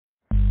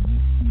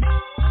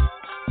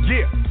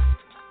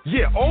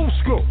Yeah, old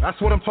school.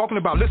 That's what I'm talking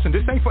about. Listen,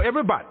 this ain't for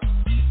everybody.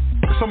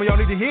 Some of y'all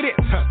need to hear this.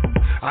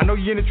 I know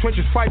you're in the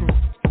trenches fighting,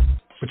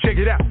 but check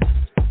it out.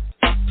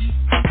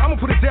 I'm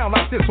gonna put it down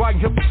like this so I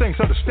can help the saints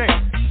understand.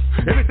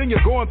 Everything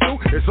you're going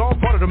through is all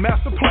part of the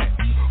master plan.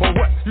 Or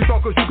what? You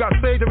thought because you got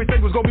saved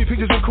everything was gonna be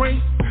peaches and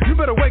cream? You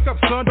better wake up,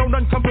 son. Don't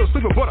nothing come to a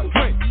sleeper but a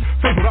dream.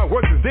 Faith without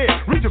works is dead.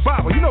 Read your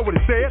Bible, you know what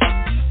it says.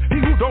 He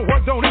who don't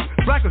work don't eat.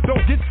 Blackers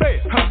don't get fed.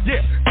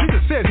 Yeah,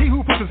 Jesus said he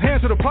who puts his hand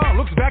to the plow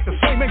looks back the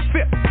same ain't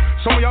fit.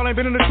 Some of y'all ain't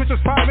been in the trenches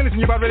 5 minutes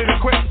and you about ready to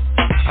quit.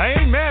 I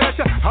ain't mad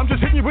at ya, I'm just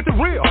hitting you with the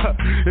real.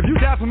 If you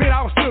died for me and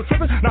I was still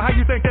tripping, now how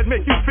you think that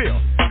make you feel?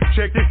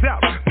 Check this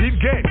out, deep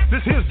game,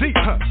 this here's deep.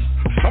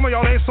 Some of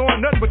y'all ain't sawing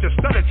nothing but you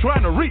studied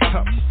trying to reach.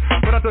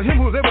 But unto him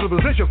who is able to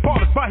position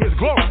faultless by his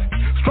glory.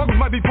 Struggles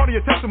might be part of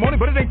your testimony,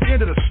 but it ain't the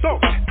end of the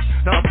story.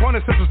 Now the point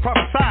is this was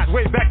prophesied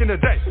way back in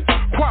the day.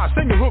 Choir,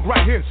 sing your hook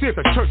right here and see if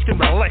the church can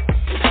relate.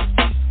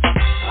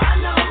 I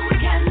know we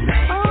can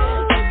make it.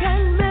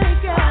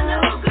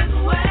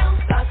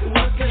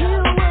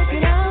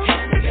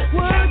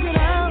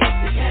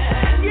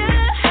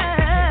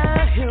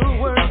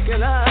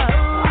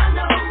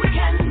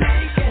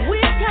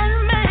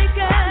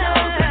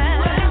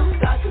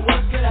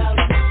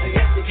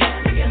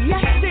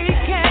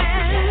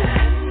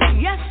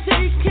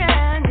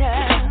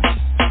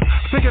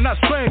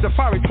 The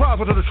fiery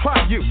trials are to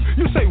try you.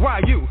 You say,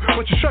 why you?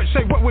 But your church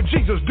say, what would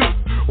Jesus do?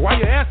 Why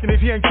you asking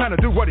if he ain't trying to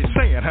do what he's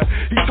saying?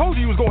 He told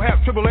you he was going to have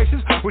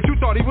tribulations, but you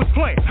thought he was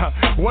playing.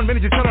 1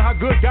 minute you tell him how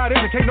good God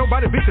is and can't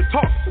nobody beat the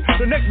talk.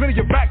 The next minute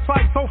you're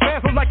backsliding so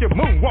fast, it's like you're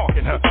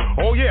moonwalking.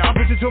 Oh yeah, I'm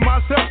preaching to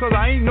myself because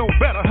I ain't no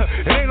better.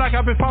 It ain't like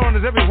I've been following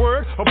his every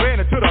word, obeying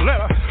it to the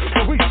letter.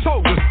 But we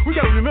soldiers, we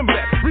got to remember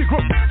that.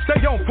 Regroup, stay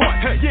on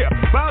point. Yeah,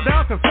 bow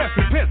down, confess,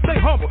 repent, stay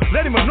humble,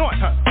 let him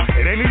anoint.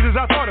 It ain't easy as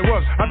I thought it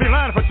was. I'd be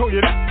lying if I told you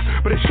that.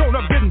 But it showed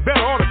up getting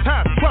better all the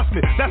time. Trust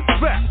me, that's the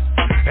fact.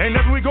 Ain't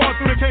nothing we going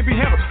through that can't be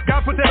handled.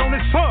 God put that on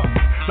his son.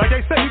 Like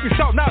they say, you can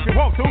shout now if you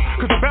want to,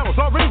 because the battle's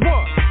already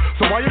won.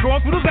 So while you're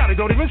going through the valley,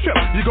 don't even trip.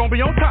 You're going to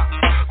be on top.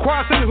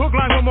 Choir, sing the hook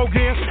line one more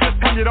again. This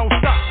time you don't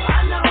stop.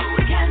 I know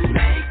we can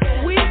make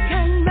it. We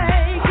can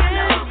make it. I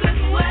know good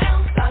and well.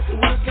 Start to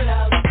work it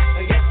out.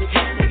 Yes, we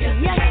can.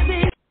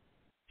 Yes,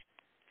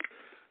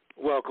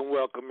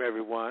 Welcome,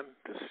 everyone.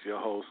 This is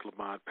your host,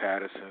 Lamont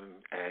Patterson,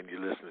 and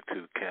you're listening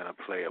to Can I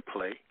Play a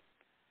Play?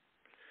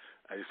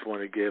 I just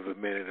want to give a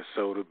minute or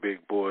so to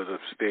big boys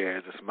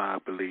upstairs. It's my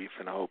belief,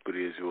 and I hope it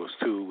is yours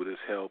too. With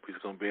his help, he's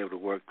going to be able to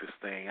work this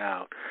thing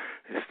out,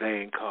 this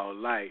thing called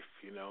life.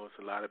 You know, it's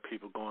a lot of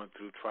people going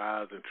through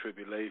trials and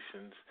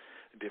tribulations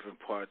in different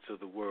parts of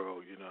the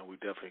world. You know, we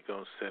definitely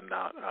going to send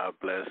out our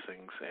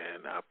blessings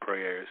and our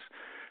prayers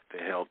to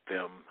help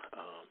them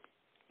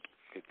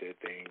get their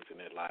things and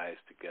their lives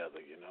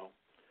together, you know,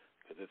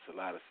 because it's a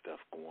lot of stuff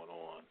going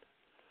on.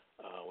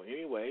 Well,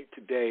 anyway,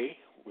 today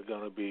we're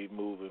going to be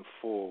moving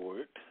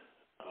forward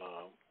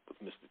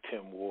with Mr.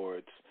 Tim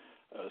Ward's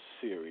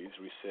series,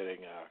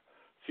 Resetting Our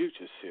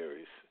Future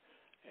series.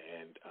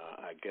 And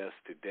our guest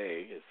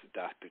today is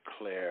Dr.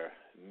 Claire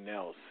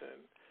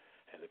Nelson.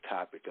 And the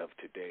topic of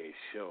today's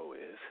show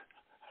is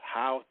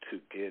how to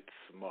get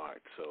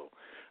smart. So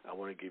I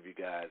want to give you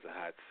guys a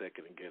hot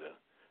second and get a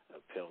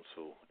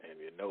pencil and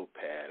your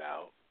notepad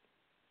out.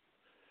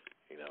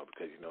 You know,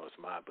 because, you know, it's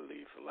my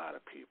belief, a lot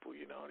of people,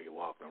 you know, they're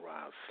walking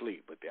around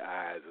asleep, but their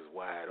eyes is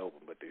wide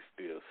open, but they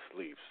still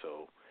sleep.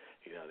 So,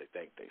 you know, they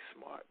think they're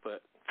smart. But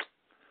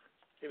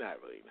you're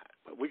not really not.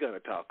 But we're going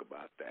to talk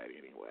about that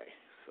anyway.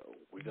 So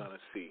we're going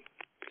to see.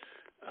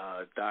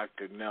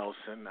 Dr.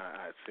 Nelson,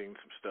 I've seen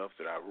some stuff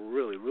that I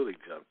really, really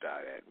jumped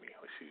out at me.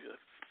 She's a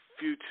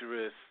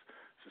futurist,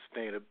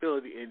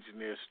 sustainability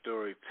engineer,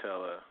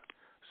 storyteller,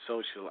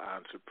 social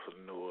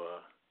entrepreneur,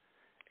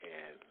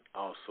 and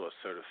also a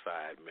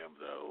certified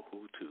member of the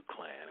Hutu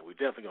clan. And we're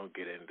definitely going to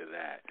get into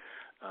that.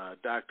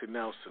 Dr.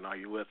 Nelson, are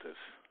you with us?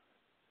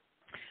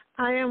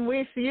 I am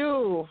with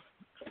you.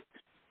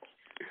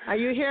 Are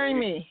you hearing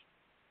me?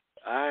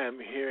 I am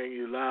hearing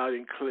you loud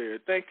and clear.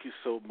 Thank you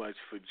so much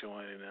for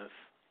joining us.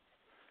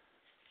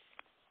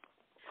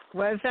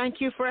 Well, thank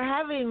you for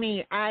having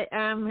me. I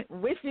am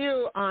with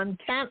you on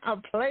Can I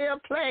Play a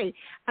Play?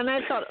 And I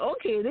thought,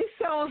 okay, this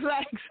sounds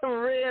like some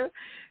real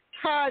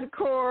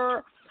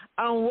hardcore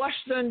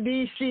Washington,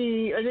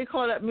 D.C., or they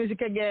call that music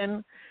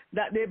again,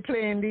 that they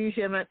play in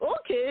D.C. I'm like,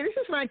 okay, this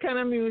is my kind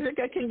of music.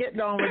 I can get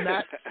down with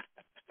that.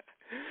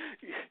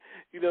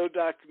 You know,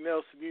 Dr.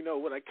 Nelson, you know,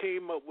 when I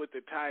came up with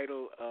the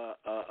title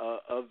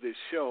of this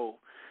show,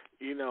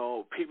 you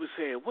know, people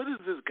saying, what is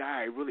this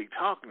guy really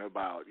talking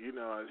about? You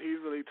know, he's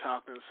really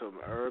talking some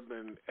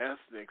urban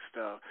ethnic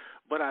stuff.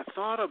 But I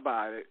thought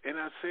about it, and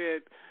I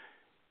said,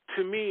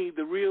 to me,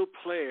 the real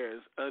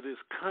players of this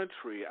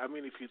country, I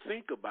mean, if you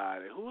think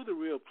about it, who are the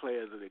real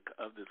players of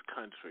this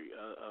country,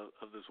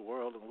 of this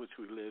world in which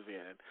we live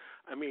in?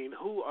 I mean,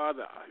 who are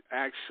the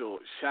actual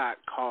shot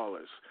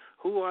callers?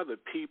 Who are the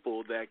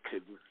people that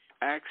could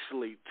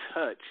actually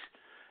touch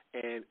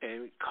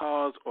and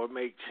cause or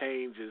make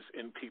changes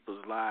in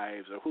people's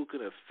lives, or who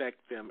can affect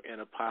them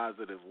in a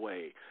positive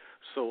way.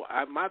 So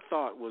my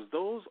thought was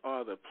those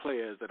are the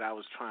players that I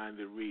was trying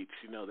to reach,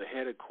 the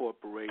head of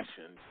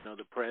corporations,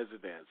 the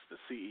presidents, the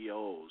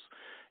CEOs,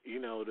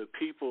 the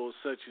people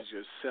such as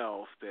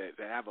yourself that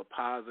have a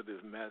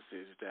positive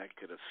message that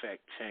could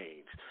affect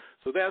change.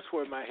 So that's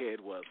where my head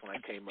was when I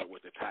came up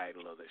with the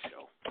title of the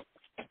show.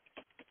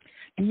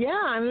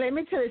 Yeah, and let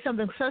me tell you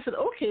something. So I said,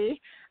 okay,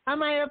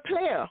 am I a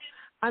player?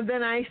 And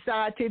then I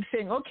started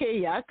saying, okay,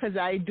 yeah, because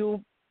I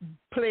do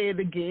play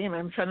the game.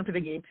 I'm trying to play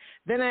the game.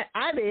 Then I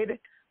added,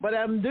 but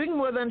I'm doing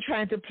more than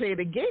trying to play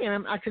the game.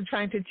 I'm actually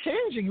trying to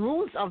change the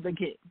rules of the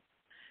game.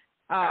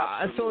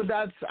 So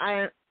that's,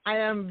 I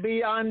am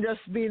beyond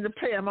just being the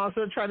player. I'm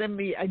also trying to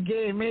be a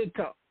game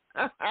maker.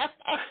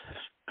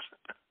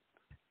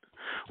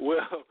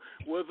 Well,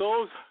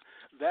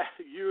 that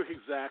you're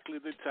exactly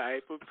the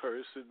type of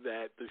person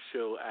that the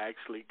show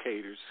actually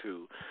caters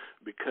to,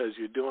 because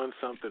you're doing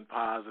something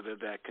positive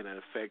that can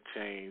affect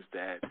change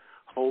that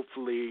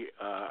hopefully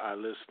our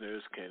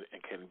listeners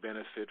can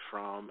benefit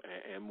from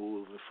and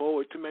move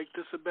forward to make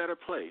this a better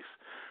place.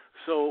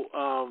 So,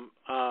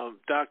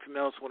 Dr.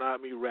 Nelson,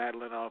 without me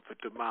rattling off at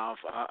the mouth,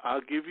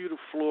 I'll give you the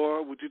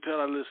floor. Would you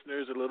tell our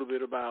listeners a little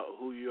bit about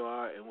who you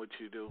are and what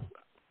you do?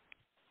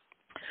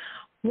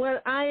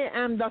 Well, I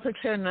am Dr.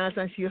 Claire Naz,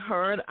 as you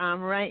heard.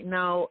 Right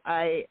now,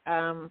 I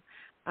am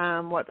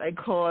what I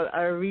call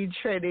a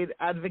retreaded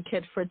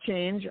advocate for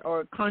change,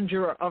 or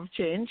conjurer of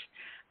change.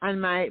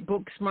 And my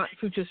book, Smart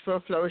Futures for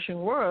a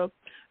Flourishing World,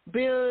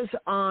 builds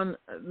on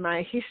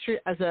my history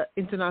as an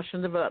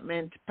international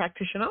development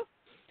practitioner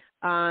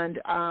and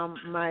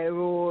my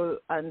role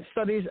and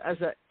studies as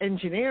an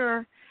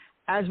engineer,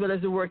 as well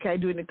as the work I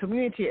do in the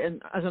community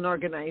and as an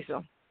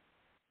organizer.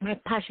 My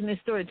passion is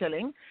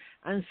storytelling.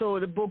 And so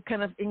the book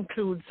kind of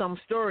includes some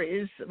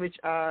stories, which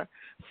are,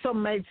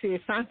 some might say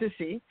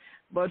fantasy,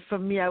 but for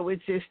me, I would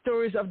say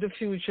stories of the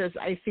futures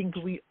I think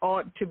we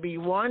ought to be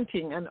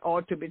wanting and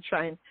ought to be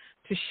trying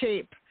to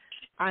shape.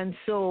 And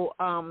so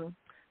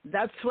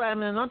that's why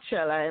I'm in a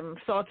nutshell. I'm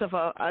sort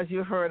of, as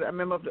you heard, a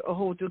member of the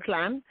Ohotu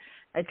clan,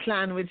 a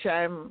clan which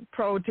I'm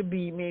proud to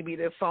be maybe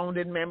the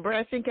founding member.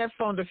 I think I've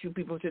found a few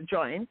people to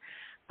join.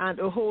 And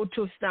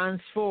Ohotu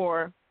stands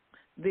for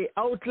the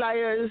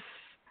outliers,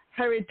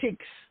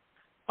 heretics,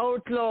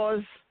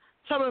 outlaws,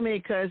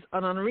 troublemakers,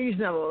 and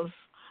unreasonables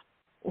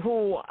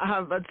who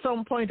have at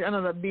some point or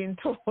another been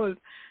told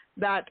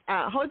that,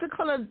 how to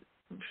call it,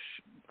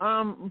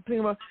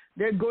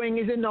 their going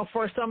is enough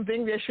for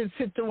something, they should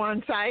sit to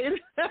one side.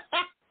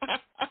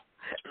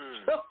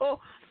 So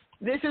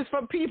this is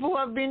for people who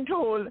have been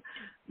told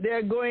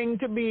they're trying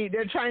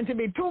to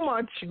be too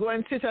much, go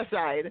and sit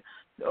aside.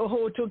 The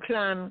Ohotu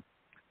clan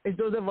is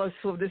those of us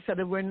who have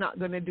decided we're not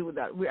going to do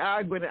that. We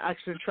are going to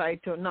actually try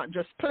to not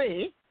just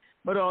play,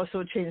 but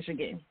also change the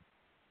game.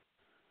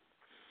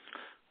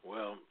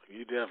 Well,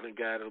 you definitely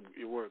got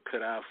your work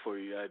cut out for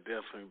you. I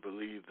definitely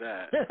believe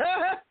that.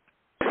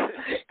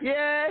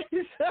 Yes,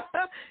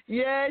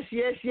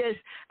 yes.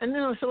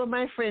 And some of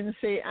my friends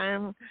say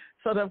I'm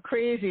sort of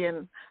crazy.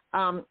 And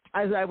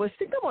as I was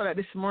thinking about it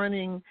this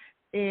morning,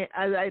 as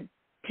I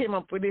came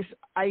up with this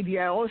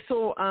idea,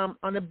 also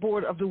on the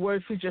board of the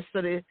World Future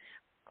Study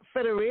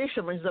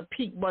Federation, which is a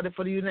peak body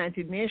for the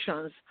United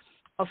Nations,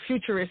 of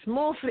futurists,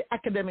 mostly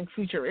academic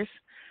futurists.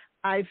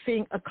 I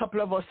think a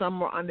couple of us are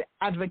more on the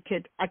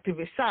advocate,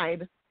 activist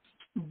side.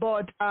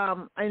 But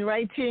in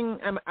writing,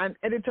 I'm an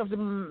editor of the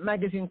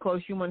magazine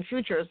called Human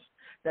Futures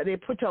that they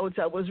put out.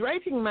 I was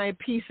writing my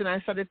piece and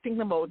I started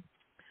thinking about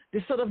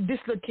the sort of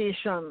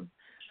dislocation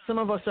some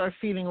of us are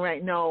feeling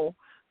right now,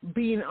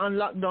 being on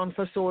lockdown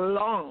for so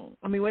long.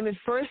 I mean, when it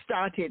first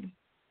started,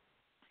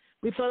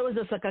 we thought it was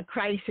just like a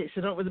crisis,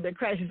 it was a big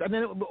crisis, and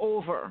then it would be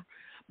over.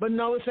 But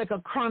now it's like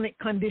a chronic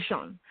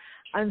condition.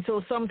 And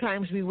so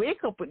sometimes we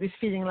wake up with this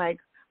feeling like,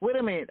 wait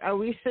a minute, are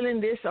we still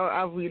in this, or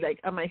are we like,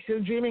 am I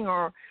still dreaming,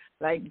 or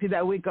like, did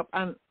I wake up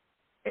and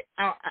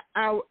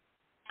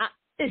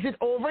is it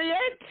over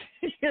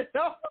yet?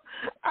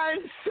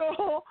 And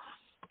so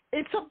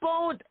it's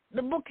about,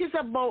 the book is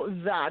about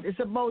that. It's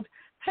about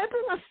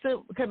helping us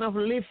to kind of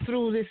live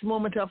through this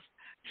moment of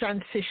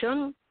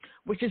transition,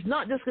 which is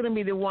not just going to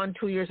be the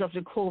 1-2 years of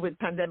the COVID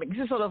pandemic. This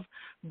has sort of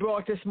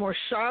brought us more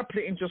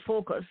sharply into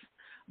focus,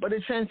 but the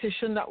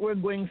transition that we're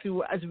going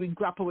through as we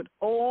grapple with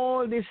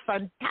all these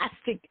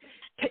fantastic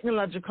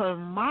technological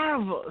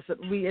marvels that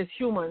we as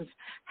humans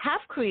have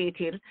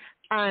created,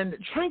 and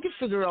trying to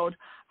figure out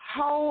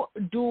how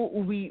do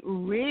we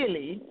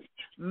really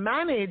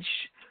manage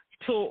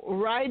to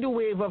ride the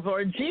wave of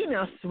our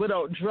genius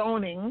without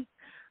drowning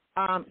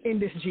in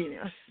this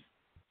genius.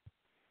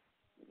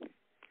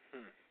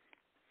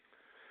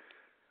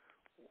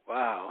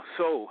 Wow.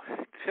 So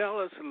tell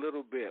us a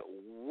little bit,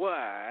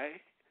 why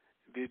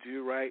did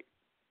you write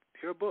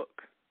your book?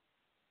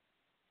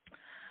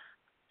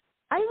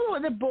 I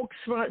wrote the book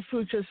Smart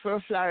Futures for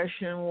a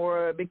Flourishing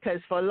World because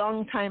for a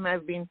long time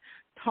I've been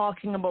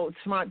talking about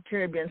smart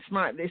Caribbean,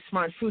 smart this,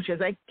 smart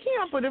futures. I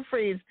came up with the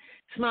phrase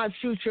smart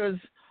futures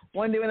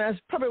one day when I was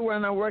probably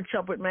running a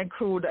workshop with my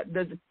crew that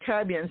does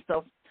Caribbean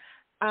stuff,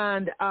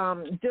 and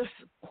just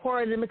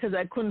quarreling because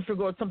I couldn't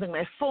figure out something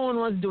my phone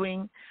was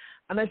doing.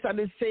 And I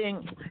started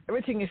saying,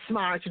 everything is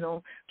smart, you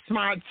know,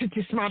 smart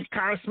city, smart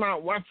car,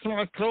 smart watch,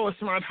 smart clothes,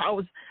 smart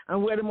house,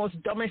 and we're the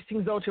most dumbest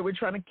things out here. We're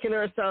trying to kill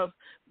ourselves.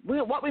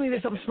 What we need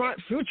is some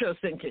smart futures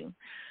thinking.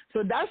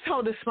 So that's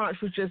how the smart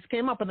futures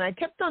came up, and I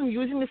kept on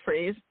using the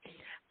phrase.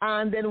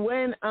 And then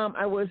when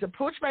I was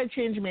approached by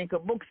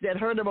Changemaker Books, they had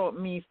heard about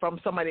me from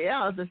somebody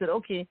else. They said,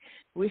 okay,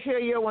 we hear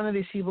you're one of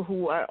these people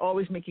who are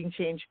always making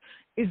change.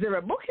 Is there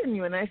a book in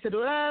you? And I said,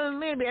 well,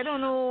 maybe, I don't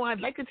know. I'd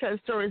like to tell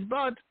stories,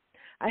 but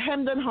I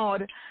hemmed and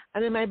hawed,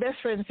 and then my best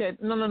friend said,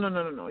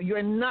 no.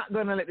 You're not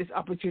going to let this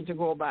opportunity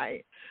go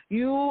by.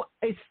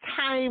 It's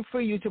time for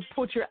you to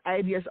put your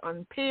ideas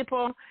on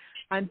paper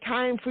and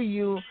time for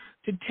you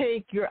to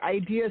take your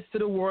ideas to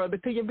the world,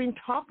 because you've been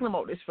talking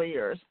about this for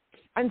years.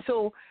 And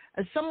so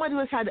as somebody who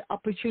has had the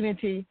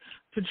opportunity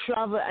to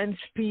travel and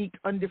speak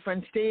on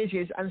different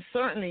stages, and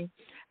certainly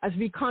as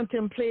we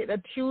contemplate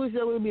that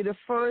Tuesday will be the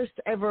first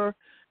ever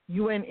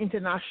UN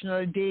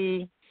International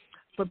Day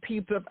for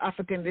people of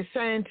African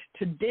descent.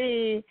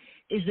 Today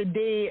is the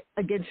day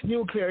against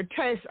nuclear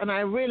tests, and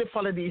I really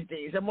follow these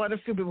days. I'm one of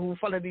the few people who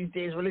follow these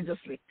days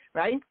religiously,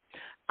 right?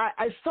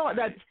 I thought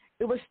that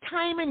it was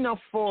time enough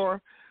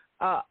for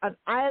an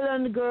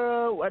island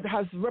girl that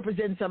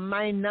represents a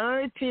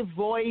minority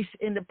voice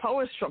in the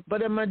power structure,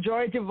 but a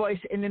majority voice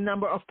in the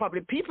number of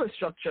public people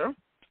structure,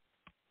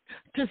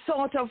 to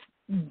sort of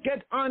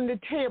get on the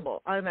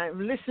table. And I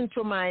listened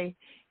to my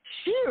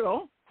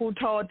Shiro, who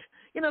thought,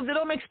 if they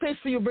don't make space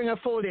for you, bring a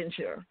folding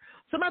chair.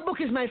 So my book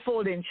is my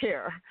folding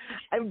chair.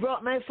 I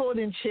brought my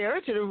folding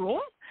chair to the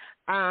room,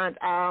 and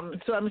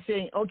so I'm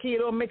saying, okay, you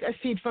don't make a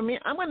seat for me.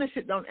 I'm going to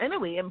sit down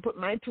anyway and put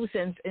my 2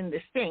 cents in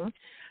this thing,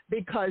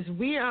 because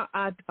we are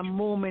at a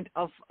moment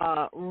of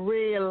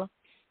real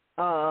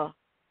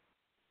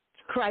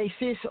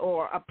crisis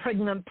or a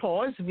pregnant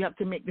pause. We have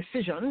to make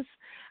decisions.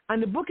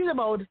 And the book is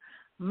about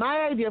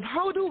my idea of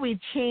how do we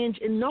change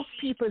enough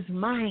people's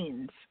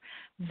minds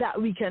that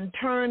we can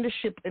turn the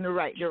ship in the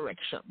right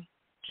direction.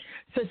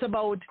 So it's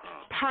about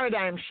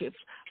paradigm shifts.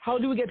 How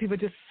do we get people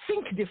to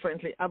think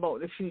differently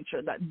about the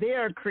future that they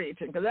are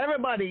creating? Because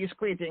everybody is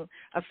creating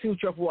a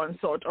future of one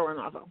sort or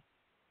another.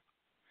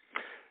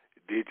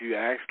 Did you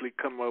actually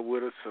come up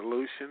with a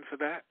solution for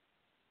that?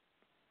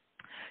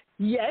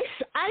 Yes,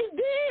 I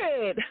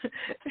did.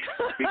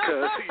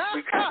 because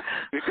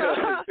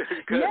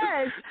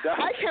yes,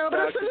 I came up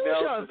with a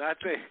solution.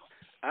 Nelson,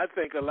 I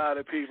think a lot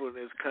of people in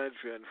this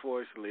country,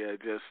 unfortunately, are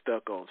just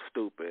stuck on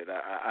stupid.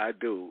 I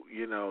do.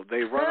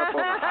 They run up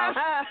on an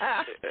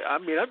obstacle. I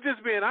mean, I'm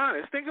just being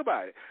honest. Think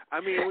about it. I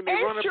mean, when they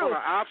run up on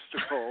an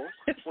obstacle,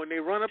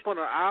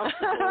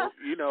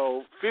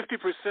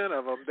 50%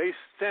 of them, they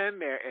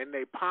stand there and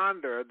they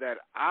ponder that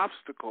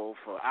obstacle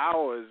for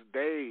hours,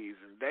 days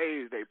and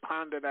days. They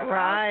ponder that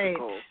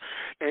obstacle.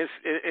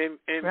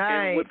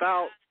 And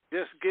without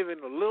just giving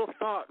a little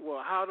thought,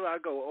 well, how do I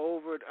go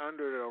over it,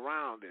 under it,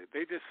 around it?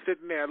 They just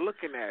sitting there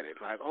looking at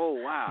it like, oh,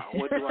 wow,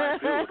 what do I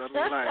do? I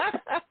mean,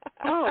 like,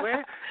 oh,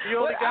 man, you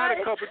only got a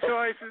couple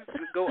choices to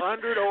go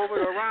under it, over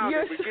it, around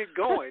it, but get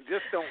going.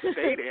 Just don't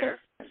stay there.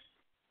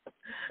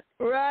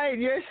 Right,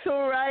 you're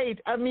so right.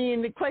 I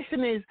mean, the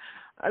question is,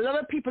 a lot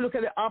of people look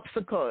at the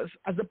obstacles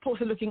as opposed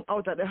to looking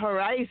out at the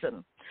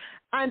horizon.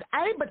 But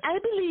I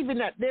believe in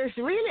that there's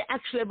really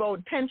actually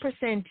about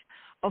 10%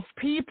 of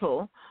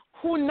people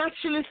who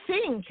naturally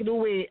think the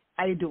way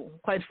I do,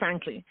 quite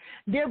frankly.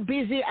 They're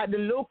busy at the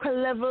local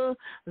level.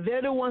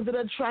 They're the ones that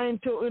are trying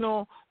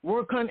to,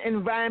 work on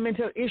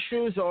environmental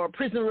issues or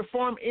prison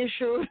reform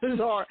issues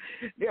or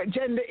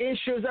gender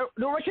issues.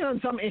 They're working on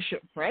some issue,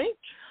 right?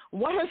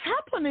 What has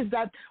happened is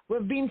that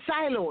we've been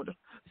siloed.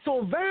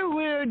 So very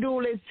rare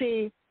do, let's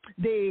say,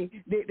 the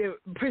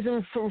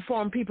prison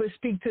reform people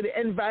speak to the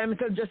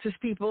environmental justice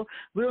people.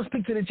 We don't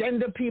speak to the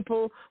gender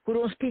people. We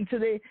don't speak to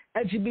the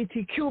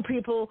LGBTQ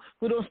people.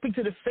 We don't speak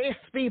to the faith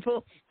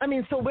people. I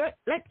mean, so we're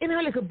like in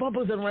our little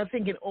bubbles and we're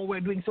thinking, oh, we're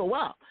doing so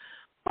well.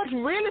 But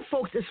really,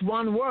 folks, it's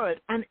one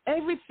word, and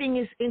everything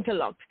is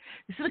interlocked.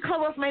 You see, the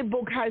cover of my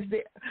book has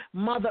the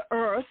Mother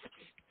Earth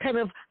kind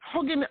of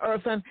hugging the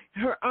earth, and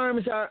her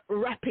arms are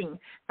wrapping.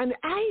 And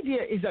the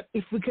idea is that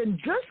if we can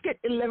just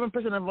get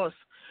 11% of us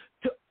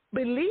to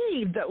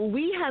believe that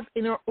we have,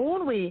 in our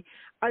own way,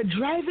 are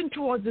driving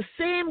towards the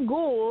same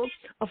goal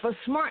of a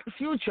smart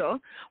future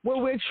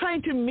where we're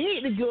trying to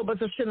meet the global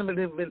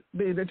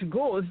sustainability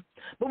goals,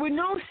 but we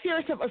now see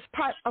ourselves as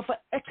part of an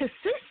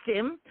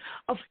ecosystem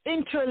of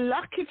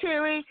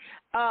interlocutory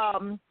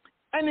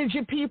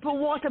energy people,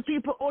 water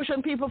people,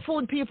 ocean people,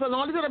 food people, and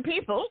all these other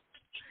people.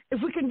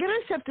 If we can get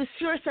ourselves to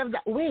see ourselves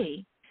that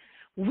way,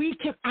 we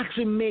can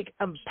actually make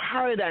a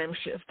paradigm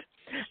shift.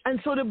 And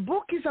so the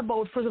book is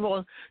about, first of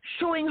all,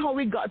 showing how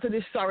we got to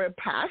this sorry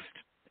past.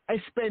 I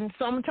spent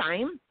some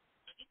time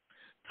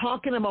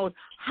talking about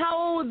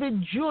how the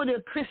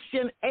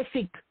Judeo-Christian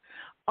ethic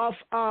of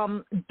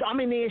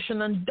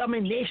domination and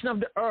domination of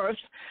the earth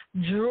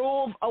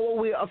drove our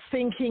way of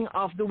thinking,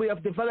 of the way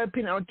of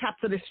developing our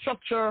capitalist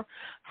structure,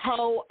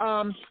 how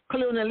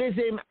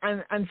colonialism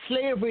and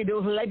slavery,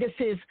 those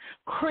legacies,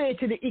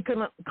 created the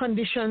economic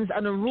conditions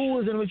and the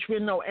rules in which we're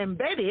now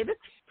embedded.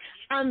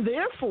 And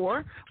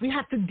therefore, we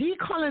have to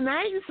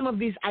decolonize some of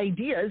these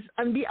ideas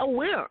and be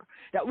aware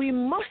that we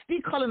must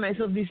decolonize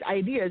some of these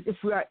ideas if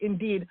we are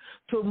indeed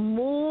to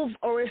move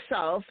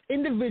ourselves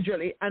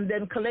individually and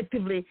then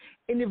collectively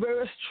in the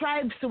various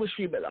tribes to which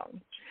we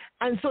belong.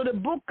 And so the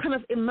book kind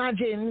of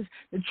imagines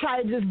the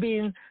tribes as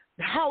being,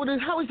 how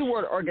is the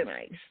world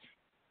organized?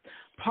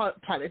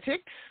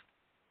 Politics,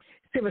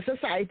 civil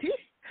society,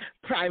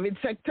 private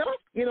sector,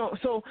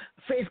 so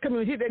faith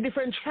community, there are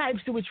different tribes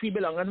to which we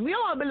belong. And we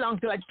all belong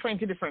to like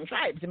 20 different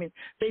tribes,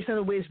 based on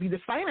the ways we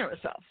define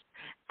ourselves.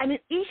 And in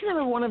each and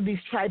every one of these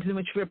tribes in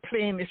which we're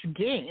playing this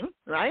game,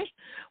 right,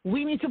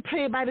 we need to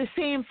play by the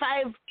same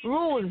 5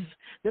 rules,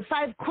 the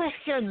 5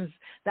 questions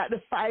that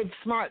the 5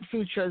 smart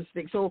futures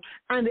think. So,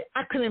 and the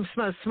acronym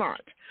smells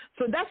smart.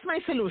 So that's my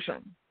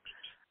solution.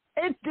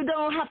 You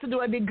don't have to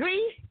do a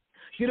degree.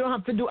 You don't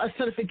have to do a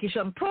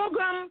certification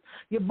program.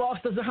 Your boss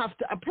doesn't have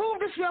to approve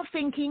this way of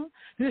thinking.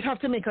 You just have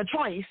to make a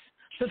choice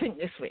to think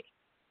this way.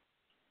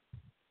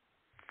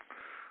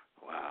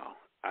 Wow.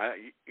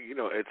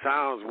 It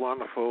sounds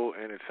wonderful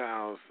and it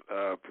sounds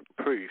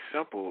pretty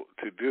simple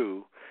to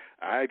do.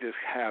 I just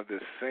have the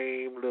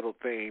same little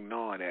thing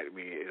gnawing at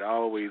me. It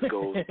always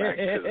goes back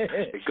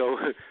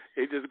to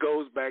it just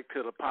goes back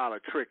to the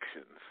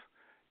politicians.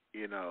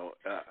 Yes.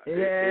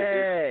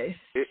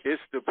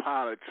 It's the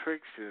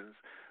politicians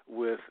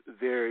with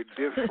their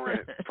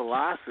different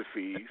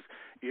philosophies.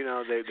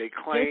 They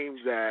claim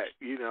that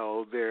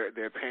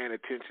they're paying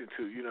attention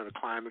to the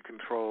climate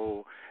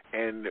control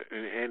and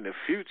the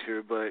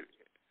future, but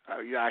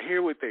I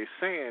hear what they're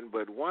saying.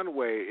 But one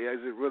way, is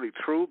it really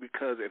true?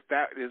 Because if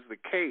that is the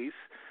case,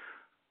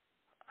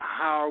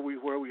 how are we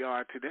where we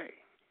are today?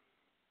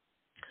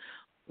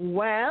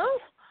 Well,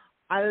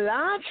 a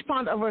large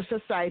part of our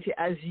society,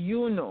 as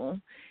you know,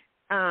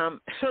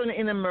 certainly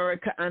in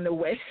America and the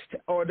West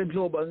or the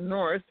global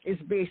North, is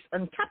based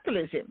on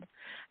capitalism.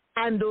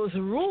 And those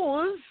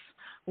rules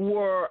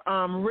were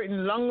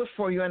written long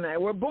before you and I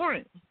were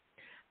born.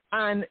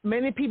 And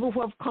many people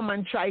who have come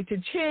and tried to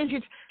change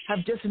it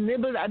have just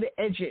nibbled at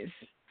the edges.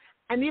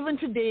 And even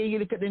today, you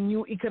look at the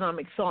new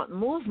economic thought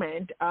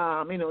movement,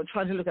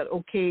 trying to look at,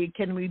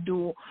 can we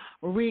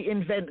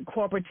reinvent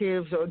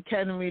cooperatives, or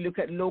can we look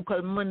at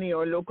local money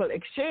or local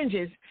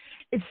exchanges?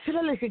 It's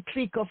still like a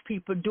clique of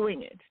people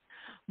doing it.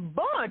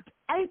 But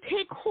I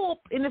take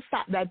hope in the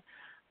fact that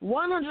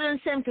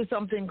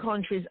 170-something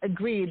countries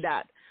agree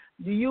that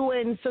the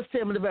UN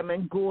Sustainable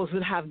Development Goals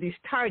will have these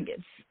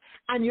targets.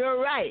 And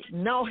you're right.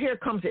 Now here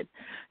comes it.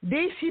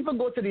 These people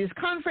go to these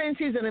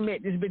conferences and they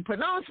make these big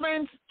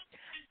pronouncements,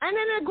 and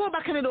then they go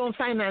back and they don't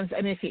finance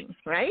anything,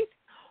 right?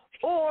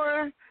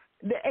 Or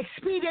the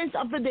experience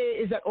of the day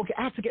is that,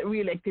 I have to get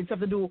reelected, so I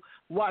have to do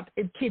what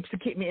it keeps to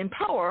keep me in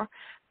power,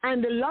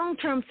 and the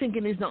long-term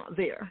thinking is not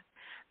there.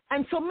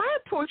 And so my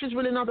approach is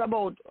really not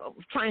about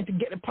trying to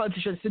get the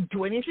politicians to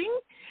do anything.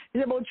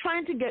 It's about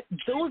trying to get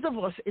those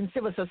of us in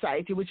civil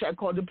society, which I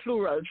call the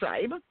plural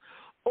tribe,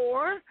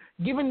 or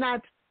given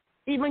that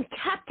even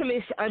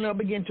capitalists are now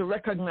beginning to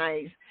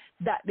recognize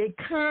that they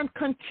can't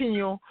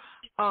continue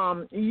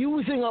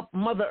using up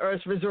Mother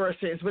Earth's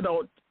resources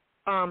without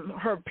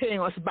her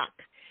paying us back.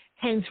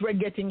 Hence, we're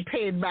getting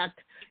paid back,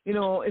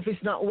 if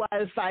it's not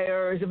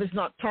wildfires, if it's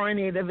not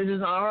tornadoes, if it's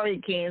not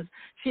hurricanes.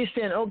 She's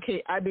saying,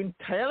 I've been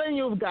telling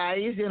you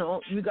guys,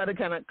 you got to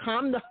kind of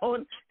calm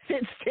down,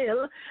 sit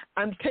still,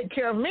 and take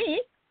care of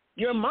me,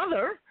 your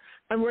mother,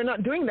 and we're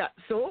not doing that.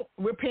 So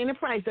we're paying a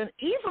price. And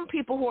even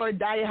people who are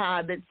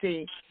diehard, let's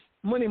say,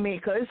 money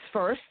makers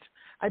first,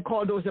 I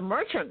call those the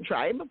merchant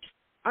tribe,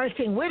 are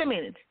saying, wait a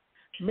minute,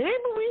 maybe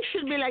we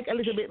should be like a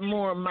little bit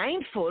more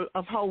mindful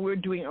of how we're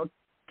doing our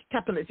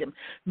capitalism.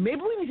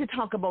 Maybe we need to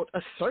talk about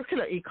a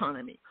circular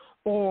economy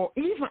or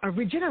even a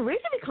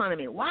regenerative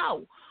economy.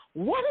 Wow,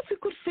 what if we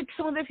could fix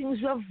some of the things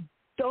we have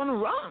done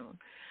wrong?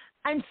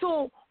 And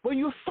so when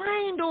you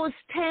find those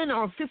 10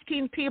 or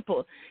 15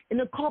 people in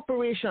a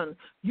corporation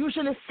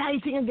usually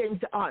fighting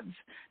against the odds,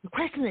 the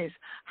question is,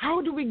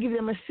 how do we give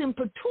them a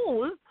simple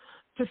tool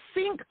to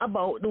think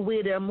about the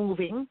way they're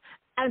moving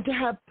and to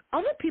help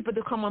other people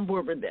to come on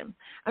board with them?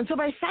 And so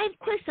my 5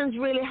 questions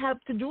really help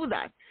to do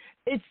that.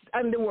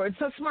 And the word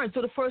so smart.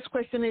 So the first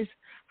question is,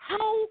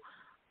 how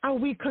are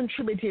we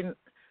contributing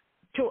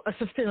to a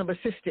sustainable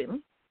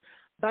system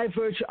by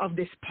virtue of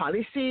this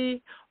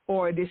policy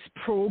or this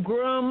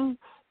program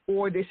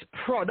or this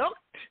product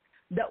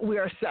that we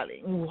are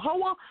selling?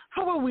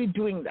 How are we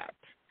doing that?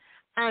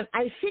 And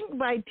I think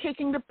by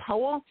taking the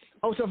power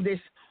out of this,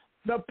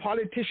 the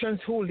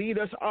politicians who lead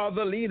us are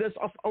the leaders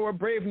of our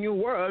brave new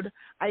world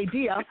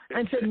idea,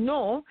 and said,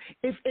 no,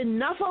 if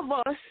enough of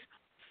us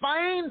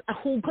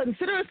who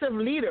consider ourselves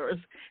leaders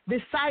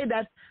decide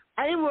that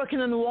I'm working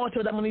on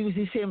water, that I'm going to use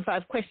these same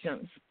 5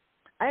 questions.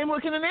 I'm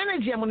working on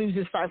energy. I'm going to use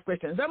these 5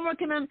 questions. I'm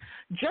working on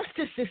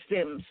justice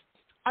systems.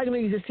 I'm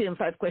going to use the same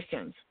 5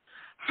 questions.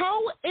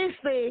 How is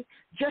the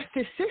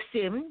justice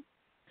system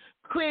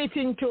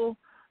creating to,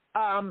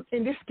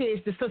 in this case,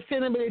 the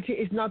sustainability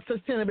is not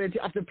sustainability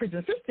of the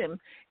prison system.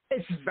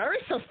 It's very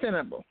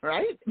sustainable,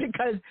 right?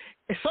 Because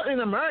certainly in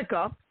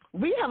America,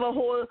 we have a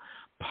whole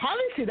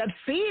policy that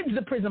feeds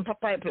the prison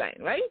pipeline,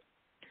 right?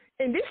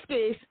 In this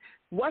case,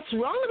 what's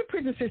wrong with the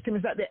prison system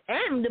is that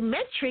the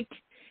metric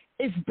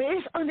is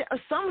based on the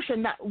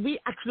assumption that we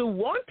actually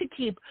want to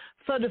keep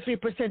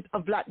 33%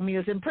 of black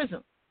males in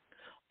prison.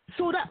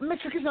 So that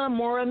metric is not a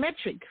moral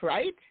metric,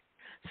 right?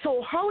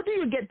 So how do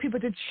you get people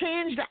to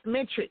change that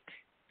metric?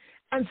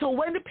 And so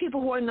when the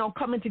people who are now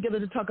coming together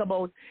to talk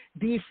about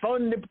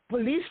defund the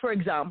police, for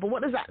example,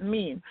 what does that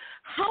mean?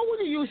 How would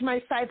you use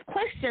my 5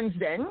 questions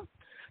then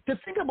to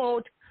think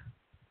about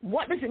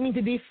what does it mean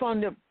to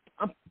defund the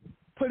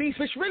police,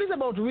 which really is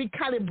about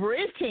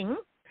recalibrating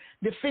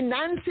the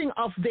financing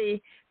of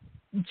the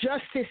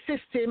justice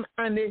system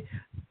and the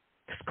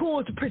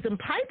school to prison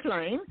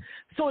pipeline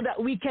so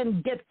that we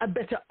can get a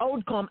better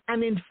outcome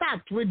and, in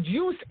fact,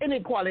 reduce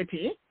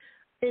inequality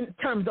in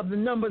terms of the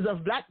numbers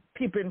of black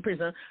people in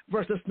prison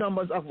versus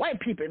numbers of white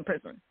people in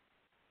prison.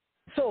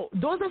 So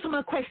those are some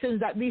of the questions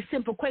that these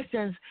simple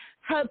questions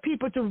help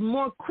people to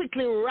more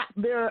quickly wrap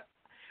their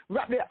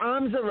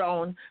arms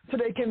around so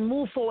they can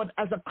move forward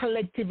as a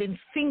collective in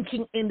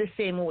thinking in the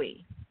same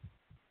way.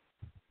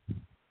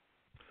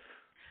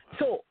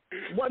 So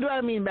what do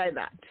I mean by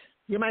that?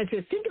 You might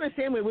say, think in the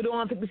same way. We don't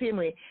all think the same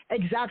way.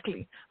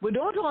 Exactly. We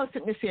don't all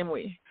think the same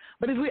way.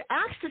 But if we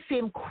ask the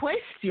same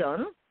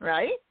question,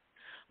 right,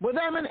 whether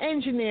I'm an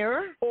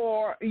engineer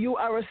or you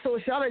are a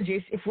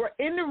sociologist, if we're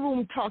in the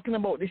room talking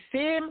about the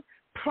same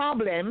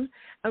problem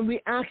and we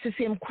ask the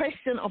same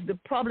question of the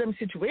problem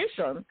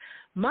situation,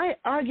 my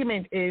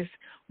argument is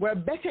we're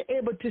better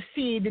able to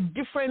see the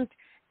different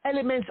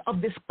elements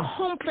of this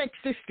complex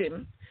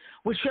system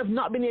which we have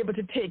not been able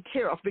to take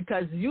care of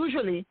because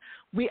usually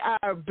we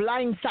are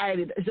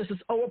blindsided. It's just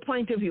our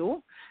point of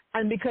view.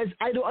 And because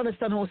I don't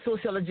understand how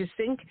sociologists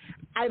think,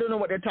 I don't know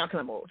what they're talking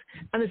about.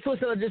 And the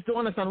sociologists don't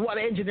understand what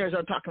the engineers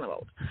are talking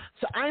about.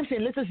 So I'm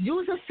saying let us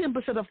use a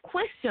simple set of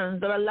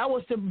questions that allow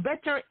us to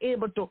better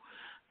able to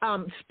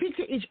speak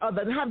to each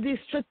other and have these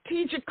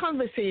strategic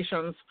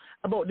conversations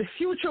about the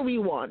future we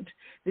want,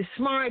 the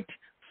smart,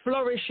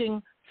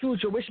 flourishing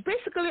future, which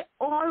basically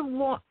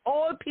all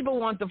people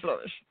want to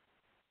flourish.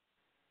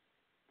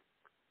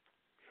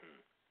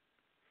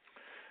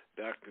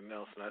 Dr.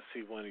 Nelson, I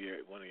see one of your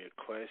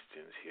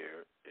questions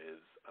here is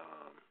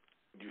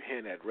you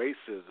hint at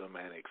racism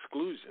and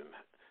exclusion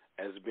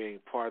as being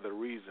part of the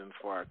reason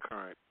for our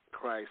current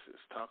crisis.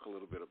 Talk a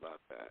little bit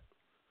about that.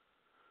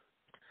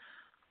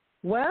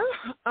 Well,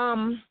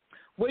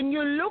 when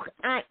you look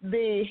at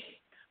the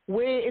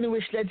way in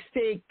which, let's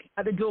take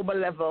at the global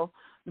level,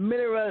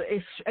 mineral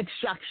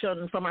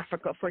extraction from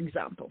Africa, for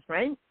example,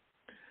 right?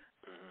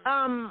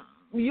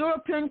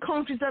 European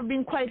countries have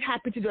been quite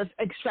happy to just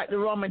extract the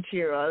raw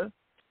material,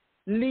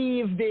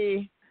 leave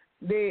the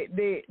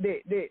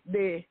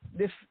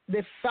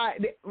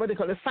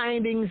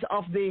findings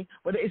of the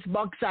whether it's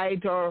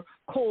bauxite or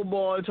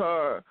cobalt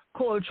or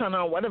coltan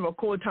or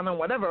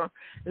whatever,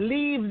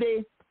 leave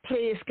the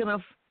place kind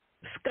of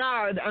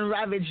scarred and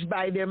ravaged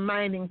by their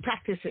mining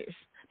practices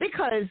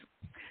because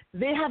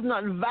they have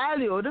not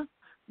valued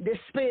the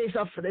space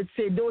of, let's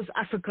say, those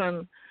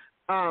African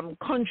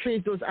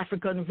countries, those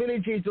African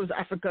villages, those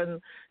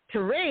African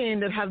terrain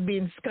that have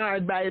been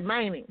scarred by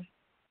mining.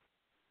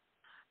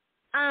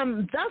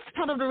 That's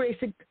part of the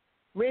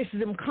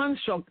racism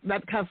construct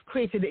that has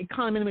created the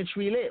economy in which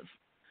we live.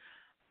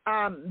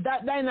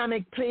 That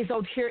dynamic plays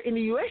out here in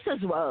the U.S.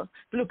 as well.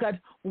 If you look at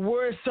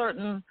where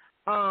certain,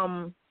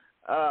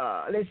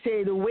 let's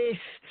say, the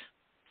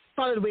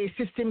solid waste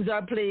systems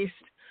are placed,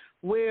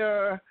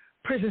 where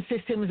prison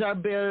systems are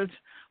built,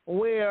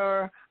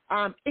 where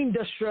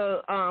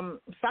industrial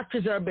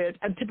factories are built,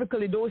 and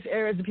typically those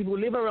areas, the people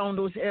who live around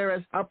those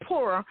areas are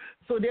poorer,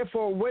 so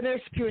therefore when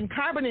they're spewing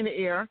carbon in the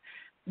air,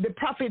 the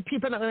profit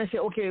people are not going to say,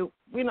 okay,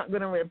 we're not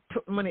going to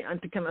put money on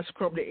to kind of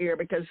scrub the air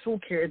because who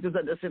cares, those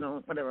are just,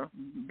 whatever,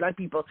 black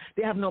people,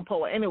 they have no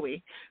power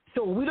anyway.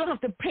 So we don't have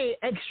to pay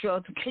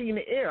extra to clean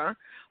the air,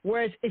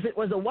 whereas if it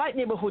was a white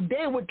neighborhood,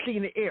 they would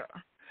clean the air.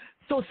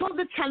 So some of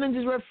the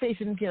challenges we're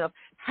facing in terms of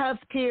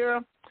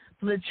healthcare,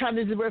 some of the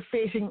challenges we're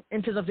facing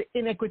in terms of the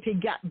inequity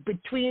gap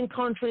between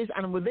countries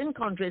and within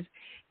countries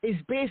is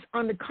based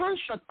on the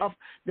construct of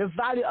the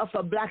value of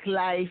a black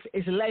life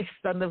is less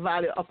than the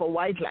value of a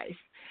white life.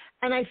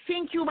 And I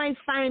think you might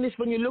find this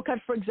when you look at,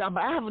 for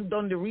example, I haven't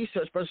done the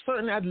research, but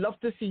certainly I'd love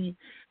to see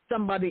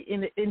somebody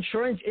in the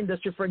insurance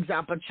industry, for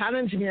example,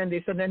 challenge me on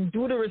this and then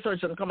do the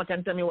research and come back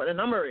and tell me what the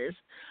number is.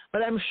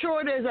 But I'm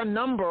sure there's a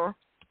number,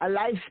 a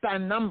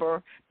lifespan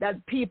number,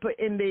 that people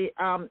in the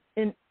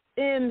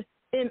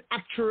in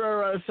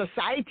actuarial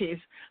societies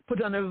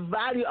put on the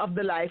value of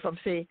the life of,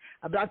 say,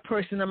 a black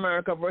person in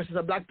America versus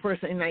a black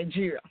person in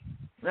Nigeria,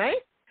 right?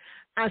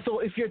 And so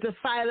if you're to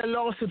file a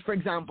lawsuit, for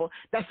example,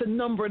 that's the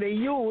number they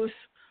use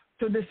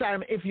to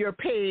decide if you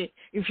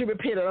should be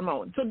paid that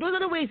amount. So those are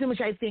the ways in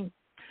which I think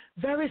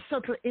very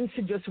subtle,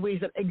 insidious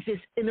ways that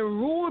exist in a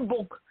rule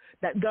book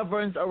that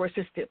governs our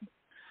system.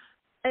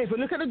 And if we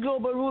look at the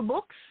global rule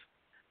books,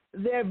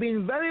 there have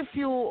been very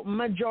few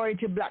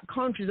majority black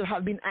countries that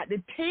have been at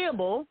the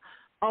table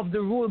of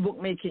the rule book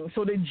making.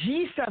 So the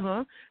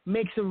G7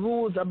 makes the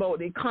rules about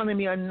the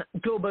economy and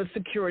global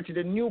security,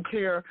 the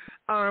nuclear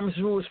arms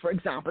rules, for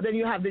example. Then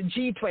you have the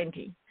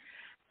G20.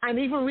 And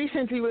even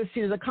recently we'll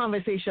see the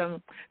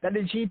conversation that the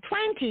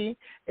G20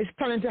 is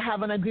planning to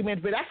have an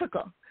agreement with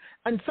Africa.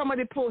 And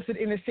somebody posted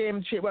in the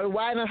same chat, well,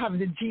 why not have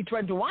the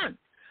G21?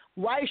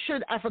 Why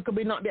should Africa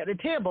be not be at the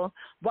table?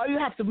 Why do you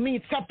have to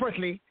meet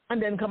separately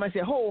and then come and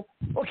say, oh,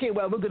 okay,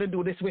 well, we're going to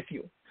do this with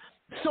you.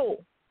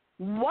 So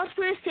what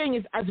we're saying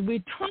is, as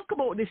we talk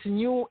about this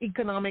new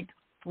economic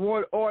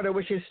world order,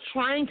 which is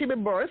trying to be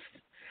birthed,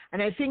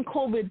 and I think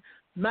COVID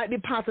might be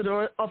part of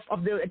the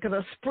kind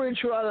of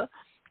spiritual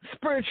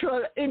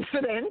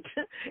incident.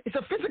 It's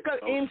a physical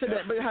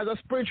incident, but it has a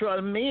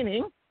spiritual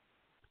meaning.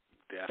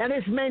 Yeah. And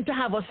it's meant to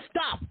have a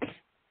stop.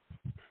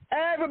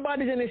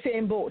 Everybody's in the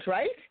same boat,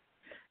 right?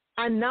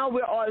 And now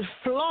we're all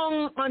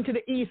flung onto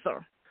the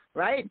ether,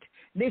 right?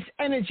 This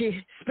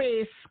energy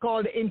space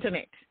called the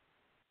internet.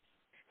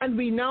 And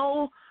we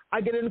now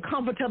are getting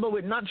comfortable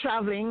with not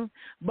traveling,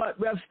 but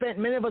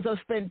many of us have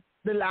spent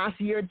the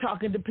last year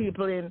talking to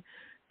people in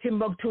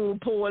Timbuktu,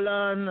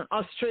 Poland,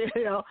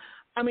 Australia.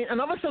 I mean, and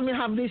all of a sudden we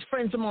have these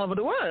friends from all over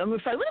the world. And we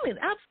find, wait a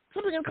minute, I have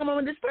something in common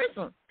with this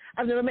person.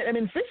 I've never met them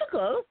in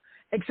physical,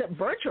 except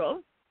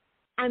virtual.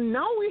 And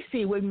now we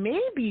see, well,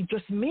 maybe,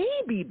 just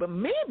maybe, but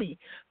maybe,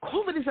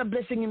 COVID is a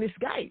blessing in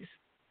disguise.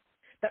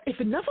 That if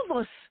enough of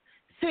us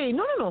say,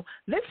 no,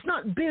 let's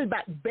not build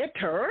back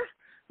better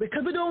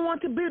because we don't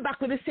want to build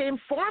back with the same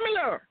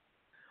formula.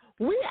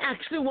 We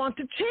actually want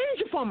to change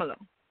the formula.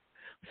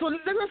 So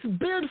let us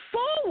build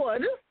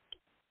forward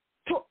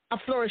to a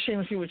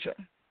flourishing future.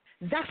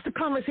 That's the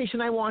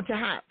conversation I want to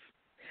have.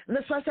 And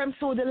that's why I'm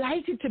so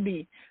delighted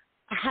to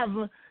have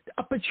the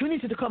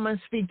opportunity to come and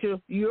speak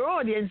to your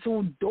audience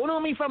who don't know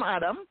me from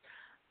Adam.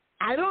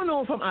 I don't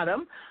know from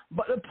Adam.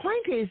 But the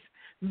point is,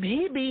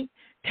 maybe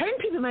 10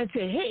 people might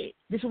say, hey,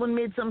 this one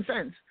made some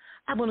sense.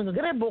 I'm going to go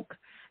get a book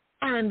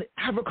and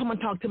have her come and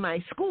talk to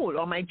my school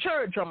or my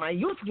church or my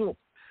youth group.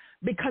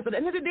 Because at the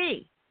end of the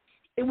day,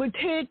 it will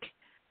take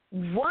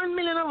 1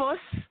 million of us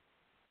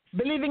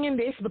believing in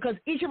this, because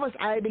each of us,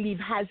 I believe,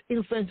 has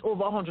influence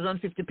over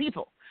 150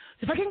 people.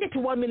 So if I can get to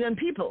 1 million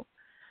people,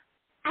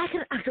 I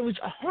can actually reach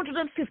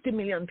 150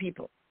 million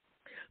people.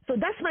 So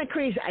that's my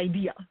crazy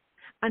idea.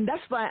 And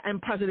that's why I'm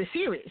part of the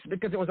series,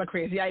 because it was a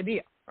crazy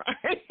idea.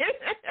 Right?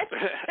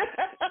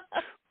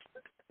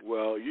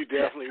 Well, you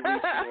definitely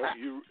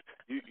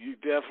you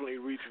definitely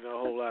reaching a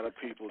whole lot of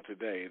people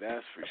today.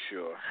 That's for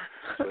sure.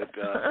 But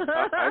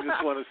I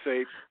just want to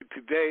say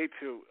today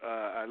to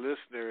our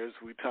listeners,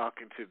 we're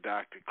talking to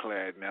Dr.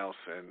 Claire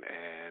Nelson,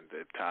 and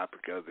the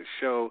topic of the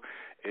show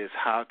is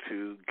how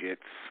to get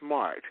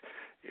smart.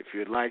 If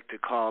you'd like to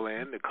call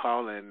in, the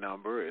call-in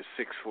number is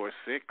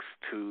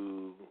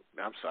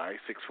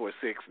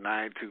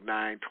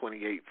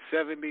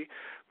 646-929-2870.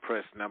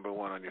 Press number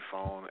 1 on your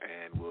phone,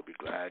 and we'll be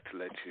glad to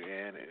let you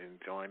in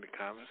and join the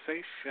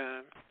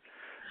conversation.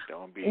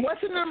 Don't be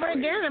What's the number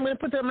afraid. again? I'm going to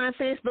put it on my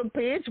Facebook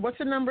page. What's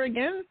the number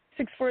again?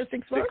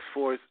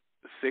 646-what?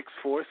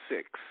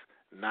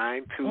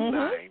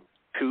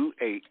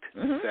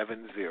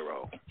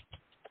 646-929-2870.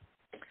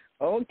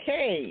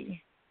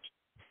 Okay.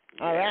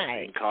 All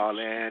right. You can call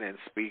in and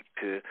speak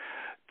to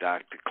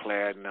Dr.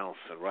 Claire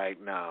Nelson right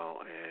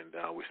now. And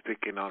we're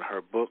speaking on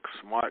her book,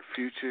 Smart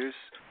Futures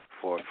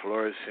for a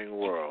Flourishing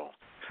World.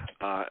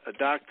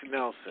 Dr.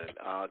 Nelson,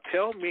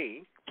 tell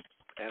me,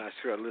 and I'm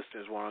sure our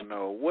listeners want to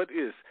know, what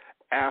is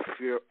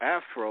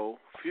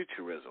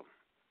Afrofuturism?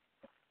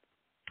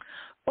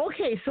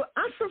 Okay, so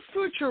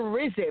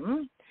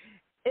Afrofuturism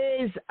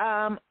is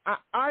an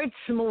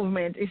arts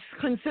movement. It's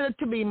considered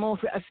to be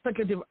mostly a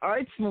speculative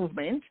arts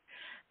movement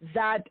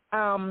that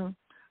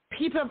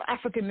people of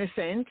African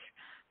descent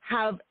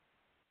have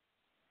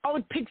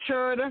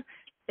outpictured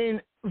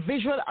in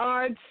visual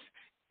arts,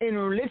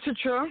 in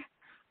literature,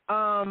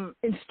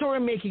 in story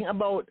making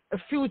about a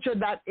future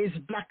that is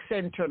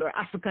Black-centered or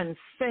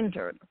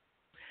African-centered.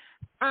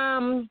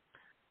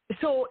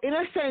 So in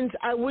a sense,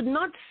 I would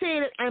not say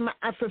that I'm an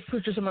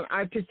Afrofuturist from an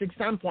artistic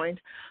standpoint,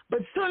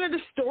 but certainly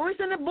the stories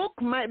in the book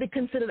might be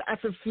considered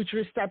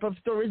Afrofuturist type of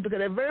stories because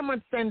they're very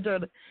much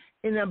centered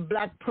in a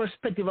Black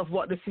perspective of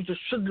what the future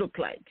should look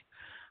like.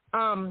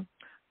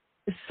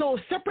 So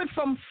separate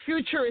from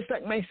futurists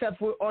like myself,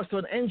 we're also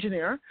an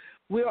engineer.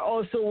 We are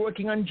also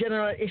working on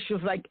general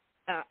issues like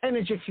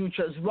energy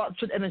futures. What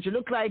should energy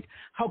look like?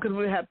 How can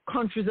we help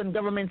countries and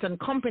governments and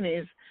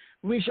companies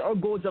reach our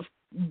goals of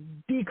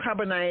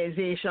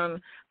decarbonization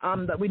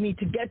that we need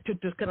to get to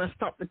kind of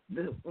stop,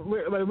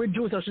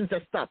 reduce, I shouldn't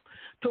say stop,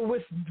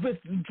 to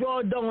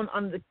withdraw down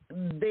on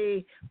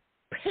the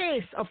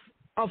pace of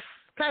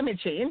climate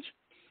change.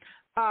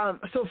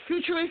 So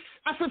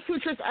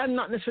Afrofuturists are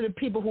not necessarily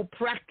people who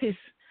practice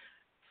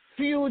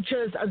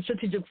futures and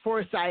strategic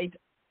foresight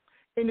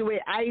in the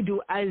way I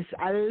do as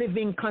a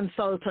living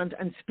consultant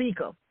and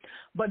speaker.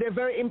 But they're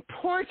very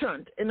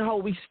important in how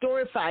we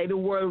storify the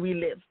world we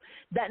live,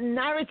 that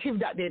narrative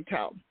that they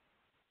tell.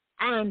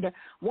 And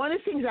one of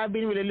the things I've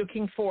been really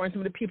looking for, and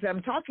some of the people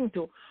I'm talking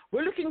to,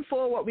 we're looking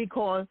for what we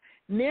call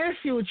near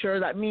future,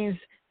 that means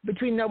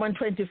between now and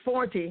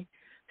 2040,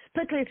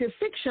 speculative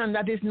fiction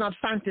that is not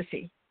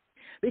fantasy.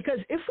 Because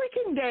if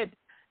we can get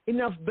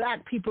enough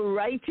black people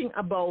writing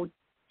about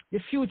the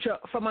future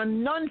from a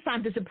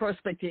non-fantasy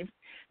perspective,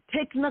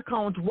 taking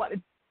account what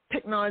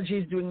technology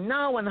is doing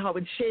now and how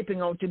it's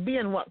shaping out to be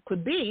and what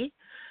could be,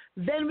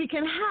 then we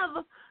can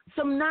have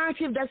some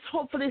narrative that's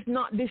hopefully is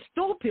not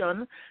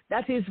dystopian,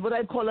 that is what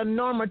I call a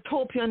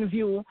normotopian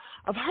view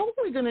of how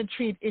we're going to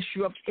treat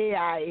issue of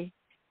AI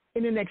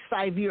in the next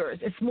 5 years.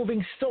 It's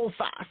moving so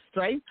fast,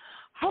 right?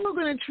 How we're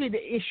going to treat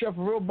the issue of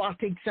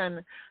robotics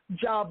and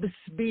jobs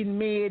being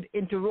made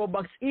into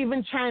robots.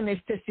 Even China is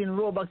testing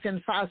robots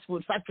in fast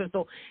food factories.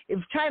 So if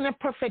China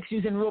perfects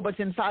using robots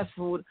in fast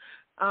food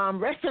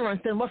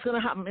restaurants, then what's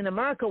going to happen in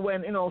America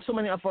when, so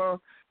many of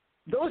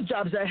those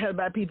jobs are held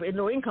by people in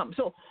low income?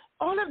 So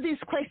all of these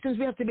questions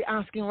we have to be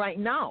asking right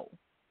now.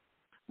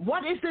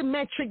 What is the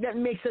metric that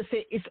makes us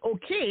say it's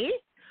okay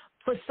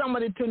for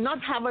somebody to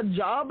not have a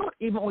job,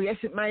 even though, yes,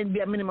 it might be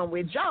a minimum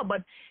wage job,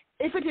 but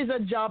if it is a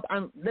job,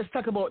 and let's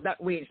talk about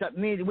that wage,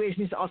 wage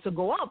needs to also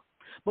go up.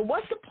 But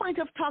what's the point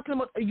of talking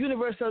about a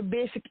universal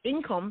basic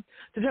income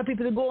to tell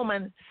people to go home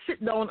and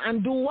sit down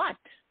and do what?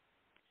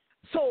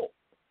 So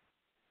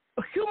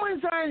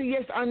humans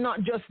are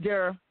not just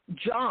their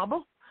job,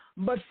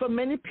 but for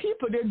many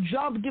people, their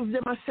job gives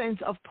them a sense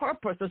of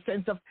purpose, a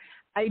sense of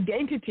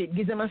identity,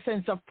 gives them a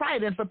sense of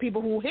pride. And for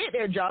people who hate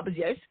their jobs,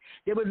 yes,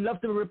 they would love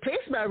to be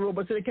replaced by a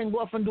robot so they can go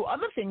off and do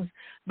other things.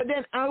 But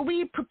then are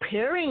we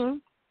preparing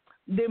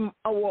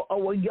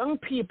our young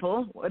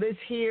people, whether it's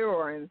here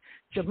or in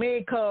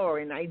Jamaica or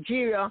in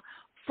Nigeria,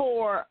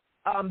 for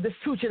the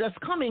future that's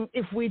coming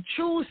if we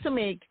choose to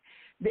make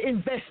the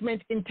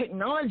investment in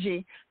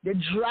technology the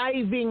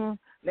driving,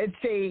 let's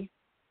say,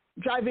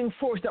 driving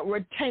force that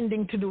we're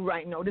tending to do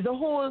right now? There's a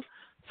whole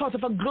sort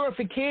of a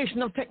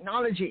glorification of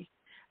technology.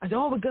 As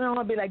we're going to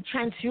all be like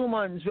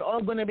transhumans. We're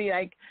all going to be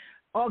like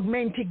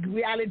augmented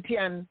reality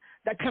and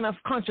that kind of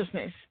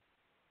consciousness.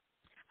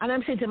 And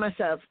I'm saying to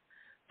myself,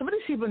 some of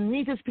these people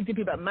need to speak to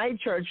people at my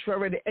church who are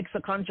already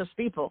extra-conscious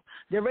people.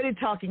 They're already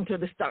talking to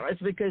the stars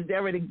because they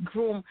already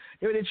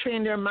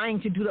trained their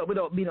mind to do that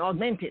without being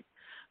augmented.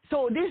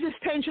 So there's this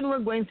tension we're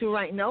going through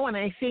right now, and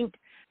I think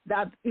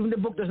that even the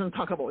book doesn't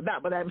talk about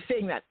that, but I'm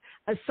saying that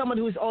as someone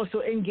who is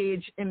also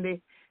engaged in the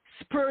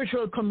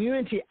spiritual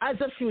community as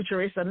a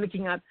futurist and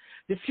looking at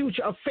the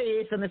future of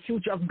faith and the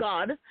future of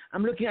God,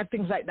 I'm looking at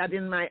things like that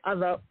in my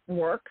other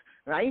work,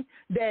 right?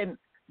 Then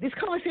these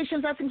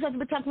conversations are things we have to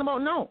be talking about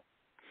now.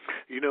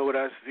 You know what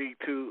I see,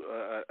 too,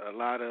 a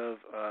lot of,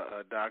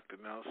 Dr.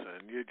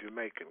 Nelson, you're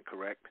Jamaican,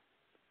 correct?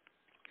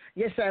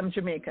 Yes, I'm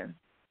Jamaican.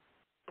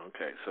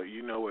 Okay, so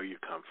you know where you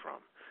come from.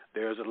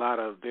 There's a lot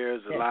of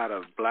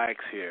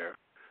blacks here.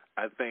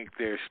 I think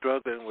they're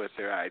struggling with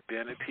their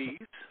identities,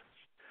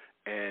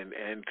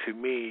 and to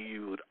me,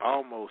 you would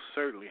almost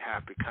certainly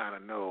have to kind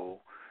of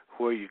know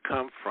where you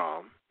come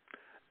from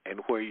and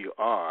where you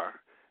are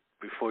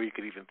before you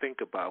could even think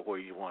about where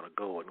you want to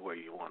go and where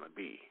you want to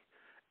be.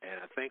 And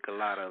I think a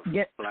lot of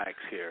blacks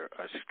here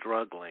are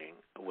struggling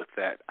with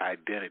that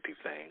identity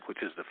thing, which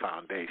is the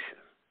foundation.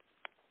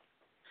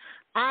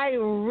 I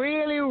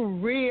really,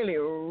 really,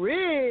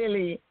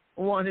 really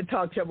want to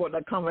talk to you about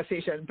that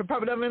conversation, but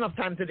probably don't have enough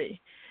time today.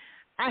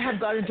 I have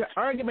got into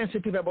arguments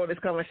with people about this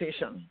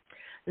conversation.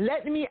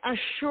 Let me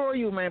assure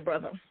you, my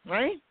brother,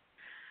 right,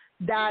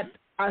 that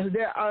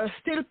there are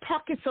still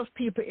pockets of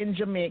people in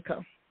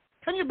Jamaica.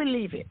 Can you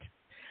believe it?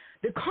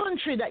 The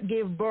country that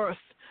gave birth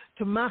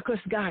to Marcus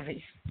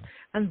Garvey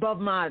and Bob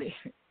Marley,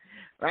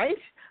 right?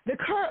 The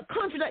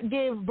country that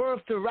gave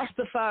birth to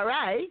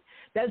Rastafari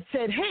that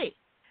said, hey,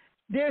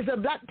 there's a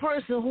black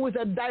person who is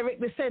a direct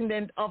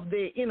descendant of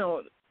the,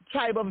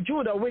 tribe of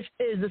Judah, which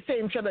is the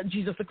same tribe that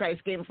Jesus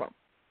Christ came from.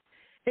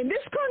 In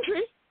this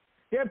country,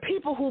 there are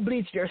people who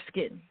bleach their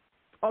skin.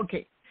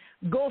 Okay,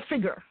 go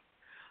figure.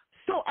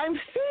 So I'm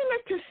saying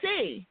that to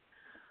say,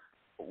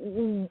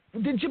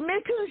 the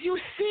Jamaicans you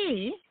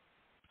see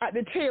at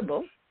the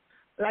table,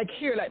 like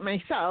here, like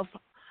myself,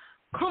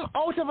 come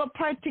out of a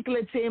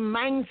particular, say,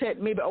 mindset.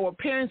 Maybe our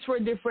parents were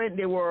different.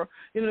 They were,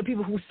 the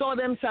people who saw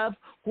themselves,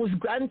 whose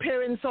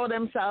grandparents saw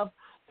themselves,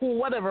 who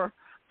whatever.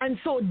 And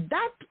so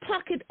that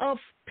pocket of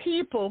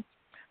people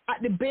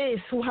at the base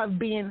who have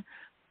been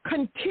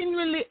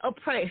continually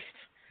oppressed,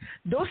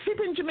 those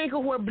people in Jamaica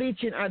who are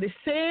bleaching are the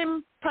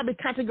same probably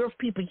category of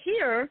people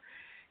here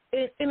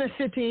in inner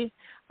city,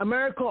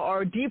 America,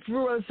 or deep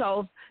rural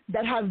South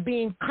that have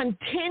been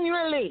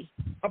continually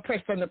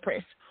oppressed and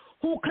oppressed,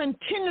 who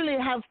continually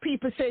have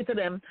people say to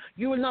them,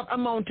 you will not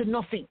amount to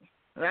nothing,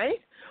 right?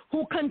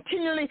 Who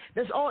continually,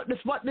 that's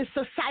what this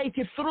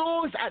society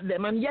throws at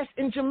them. And yes,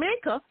 in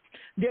Jamaica,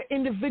 there are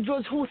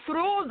individuals who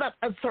throw that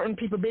at certain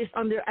people based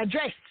on their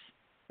address,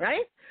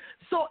 right?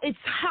 So it's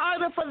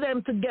harder for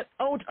them to get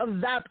out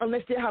of that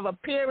unless they have a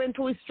parent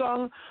who is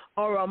strong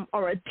or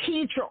a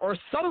teacher or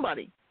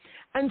somebody.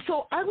 And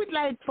so I would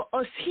like for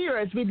us here,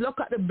 as we look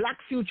at the Black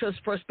futures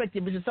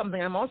perspective, which is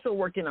something I'm also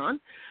working on,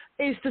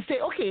 is to say,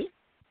 okay,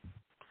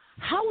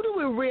 how do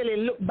we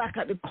really look back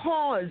at the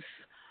cause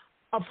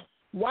of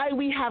why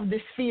we have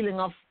this feeling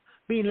of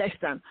being less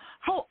than?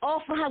 How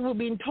often have we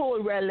been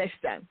told we're less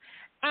than?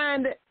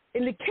 And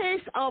in the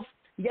case of,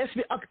 yes,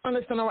 we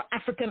understand our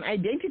African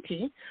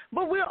identity,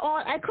 but we're all,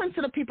 I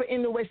consider people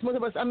in the West, most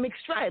of us are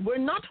mixed tribe. We're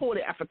not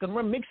wholly African.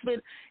 We're mixed with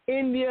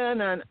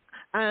Indian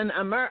and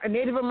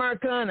Native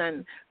American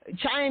and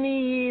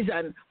Chinese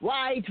and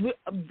white.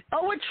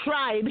 Our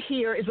tribe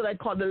here is what I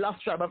call the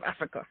lost tribe of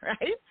Africa,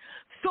 right?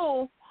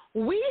 So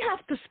we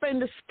have to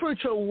spend the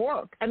spiritual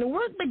work. And the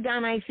work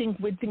began, I think,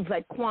 with things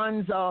like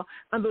Kwanzaa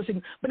and those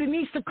things, but it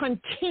needs to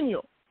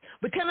continue.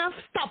 We cannot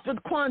stop with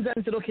Kwanzaa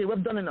and say, okay,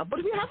 we've done enough.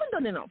 But we haven't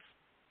done enough.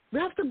 We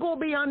have to go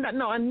beyond that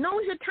now. And now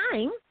is the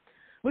time.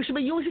 We should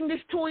be using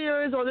these 2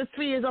 years or the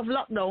 3 years of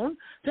lockdown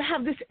to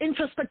have these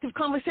introspective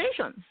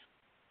conversations.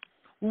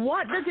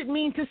 What does it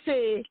mean to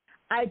say,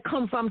 I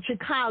come from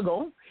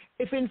Chicago,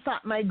 if in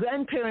fact my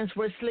grandparents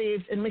were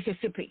slaves in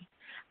Mississippi?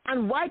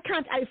 And why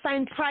can't I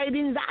find pride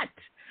in that?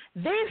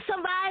 They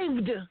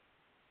survived.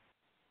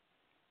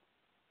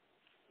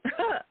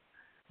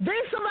 They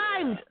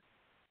survived.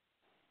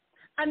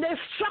 And they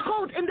struck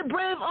out in the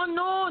brave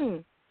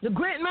unknown, the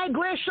great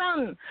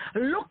migration,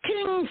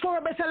 looking for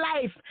a better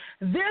life.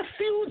 Their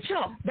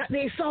future that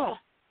they saw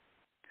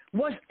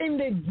was in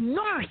the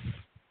north.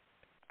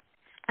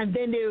 And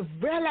then they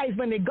realized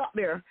when they got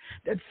there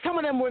that some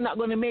of them were not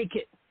going to make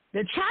it.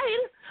 They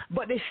tried,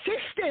 but the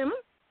system,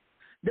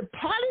 the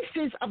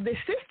policies of the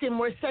system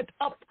were set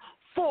up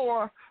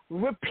for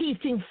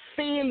repeating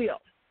failure.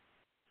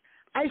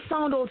 I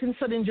found out in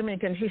Southern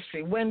Jamaican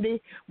history when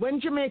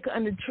Jamaica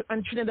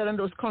and Trinidad and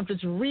those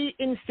countries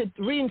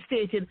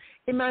reinstated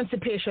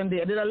emancipation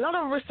there. I did a lot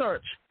of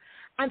research,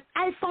 and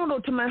I found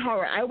out to my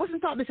horror, I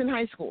wasn't taught this in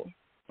high school,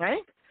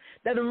 right?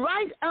 That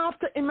right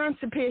after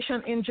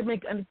emancipation in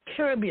Jamaica and the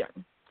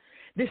Caribbean,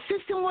 the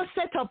system was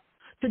set up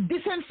to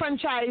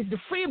disenfranchise the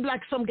free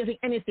blacks from getting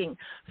anything.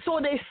 So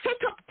they set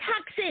up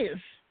taxes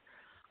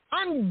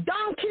on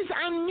donkeys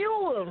and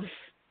mules,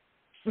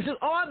 which is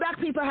all black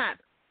people had,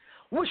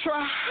 which were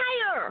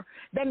higher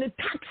than the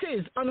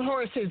taxes on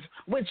horses,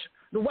 which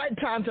the white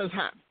planters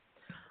had.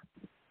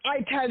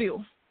 I tell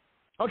you,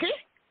 okay?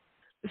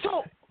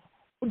 So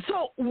when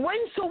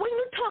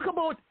you talk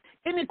about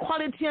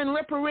inequality and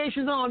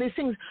reparations and all these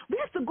things, we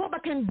have to go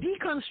back and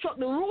deconstruct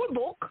the rule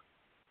book.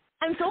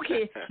 And so,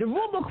 okay, the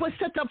rule book was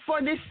set up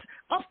for this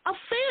of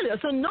failure.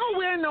 So now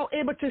we're now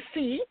able to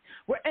see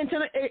we're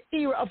entering an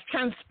era of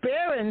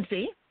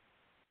transparency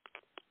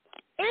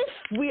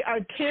if we are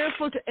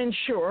careful to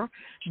ensure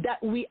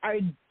that we are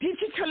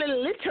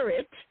digitally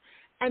literate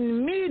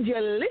and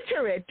media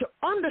literate to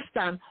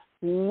understand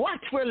what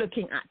we're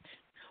looking at.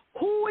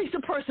 Who is the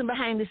person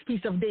behind this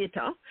piece of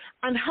data,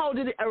 and how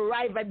did it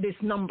arrive at this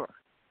number?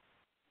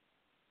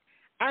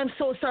 I'm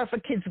so sorry for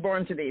kids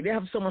born today. They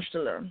have so much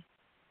to learn.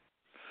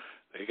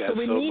 They got so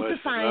we need to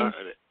find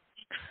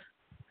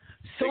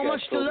so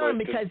much to learn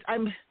because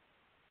I'm...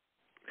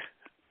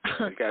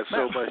 They got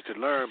so much to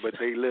learn, but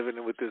they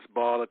living with this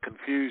ball of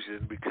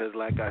confusion because,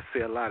 like I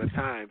say a lot of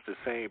times, the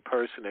same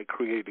person that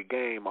created the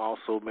game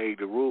also made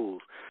the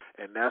rules,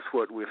 and that's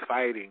what we're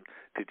fighting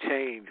to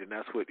change, and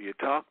that's what you're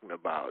talking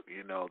about.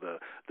 You know,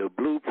 the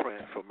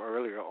blueprint from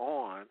earlier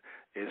on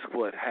is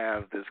what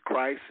have this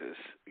crisis,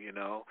 you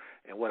know,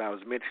 and what I was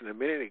mentioning a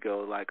minute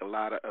ago, like a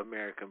lot of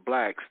American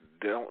blacks,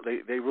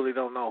 they really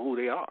don't know who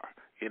they are.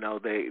 You know,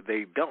 they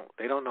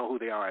don't know who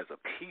they are as a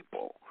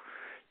people.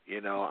 You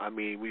know, I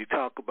mean, we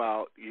talk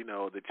about, you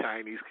know, the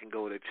Chinese can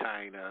go to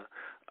China,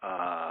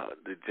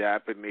 the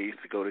Japanese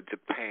can go to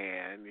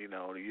Japan, you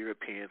know, the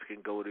Europeans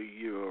can go to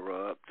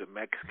Europe, the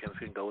Mexicans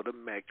can go to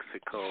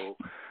Mexico,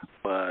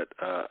 but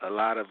a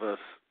lot of us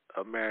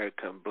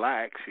American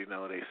blacks, you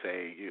know, they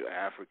say you're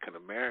African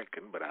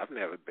American, but I've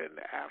never been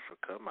to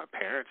Africa. My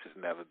parents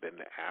have never been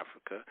to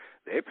Africa.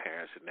 Their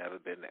parents have never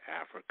been to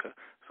Africa.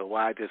 So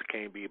why I just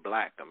can't be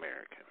black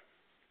American?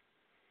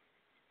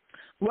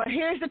 Well,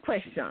 here's the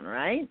question,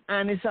 right?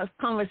 And it's a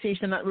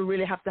conversation that we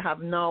really have to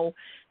have now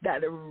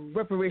that the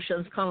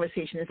reparations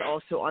conversation is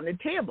also on the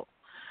table.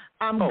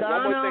 One more thing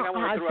I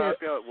want to throw out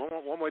there.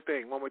 One more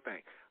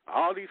thing.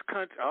 All these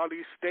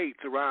states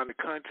around the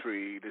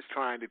country that's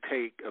trying to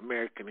take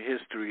American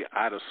history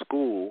out of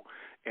school,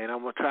 and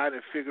I'm trying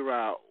to figure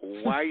out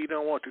why you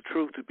don't want the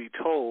truth to be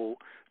told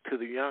to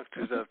the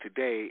youngsters of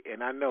today.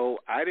 And I know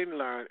I didn't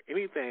learn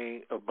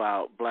anything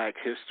about black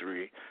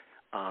history.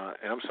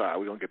 And I'm sorry,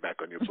 we're gonna get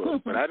back on your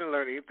book, but I didn't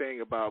learn anything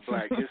about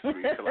black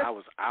history till I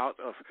was out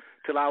of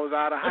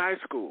high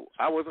school.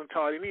 I wasn't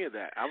taught any of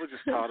that. I was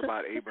just taught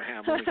about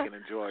Abraham Lincoln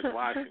and George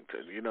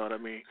Washington. You know what I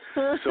mean?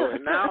 So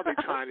and now they're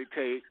trying to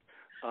take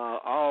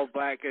all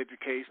black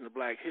education, the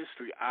black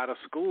history out of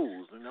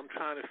schools, and I'm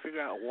trying to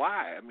figure out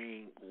why. I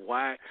mean,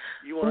 why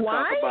you want to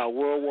talk about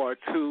World War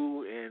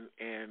II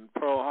and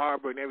Pearl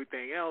Harbor and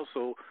everything else,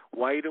 so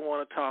why you don't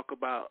want to talk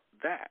about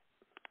that?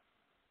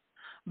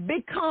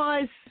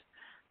 Because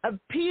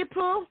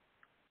people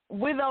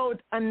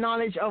without a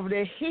knowledge of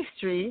their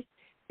history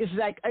is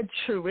like a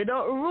tree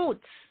without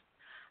roots.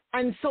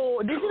 And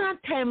so this is an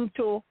attempt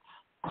to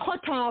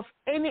cut off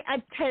any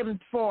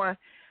attempt for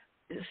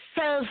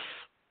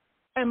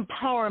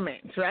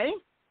self-empowerment, right?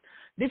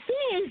 The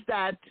thing is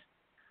that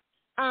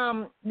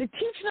the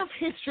teaching of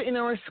history in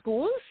our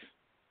schools,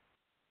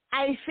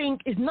 I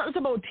think, is not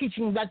about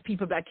teaching black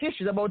people black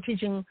history. It's about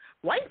teaching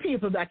white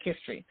people black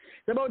history.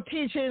 It's about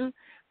teaching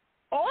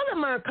all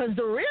Americans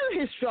the real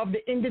history of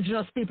the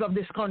indigenous people of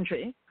this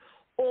country,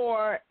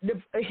 or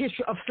the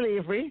history of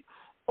slavery,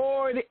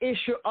 or the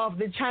issue of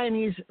the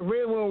Chinese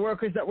railroad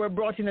workers that were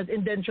brought in as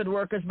indentured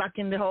workers back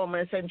in the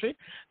Homer century.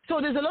 So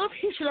there's a lot of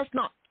history that's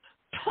not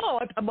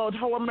taught about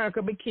how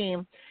America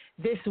became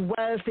this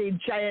wealthy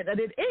giant that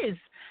it is.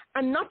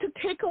 And not to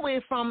take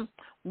away from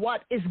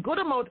what is good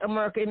about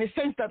America, in the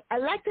sense that I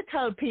like to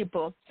tell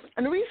people,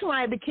 and the reason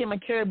why I became a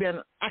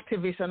Caribbean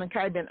activist and a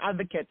Caribbean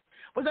advocate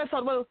was I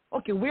thought, well,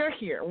 okay, we're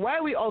here. Why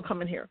are we all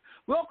coming here?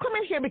 We're all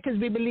coming here because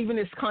we believe in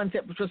this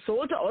concept which was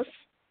sold to us,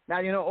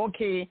 that,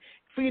 okay,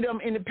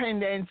 freedom,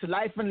 independence,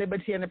 life and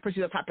liberty, and the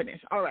pursuit of happiness.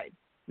 All right.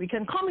 We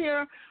can come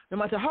here. No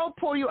matter how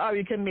poor you are,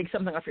 you can make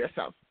something of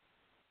yourself.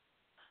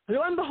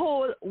 Lo and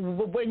behold,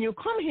 when you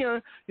come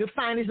here, you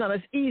find it's not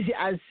as easy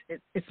as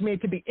it's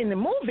made to be in the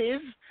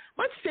movies,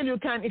 but still you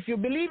can. If you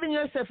believe in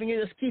yourself and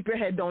you just keep your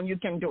head down, you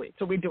can do it.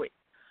 So we do it.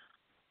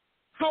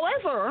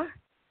 However,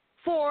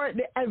 for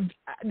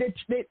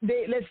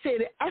let's say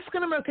the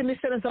African-American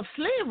descendants of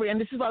slavery, and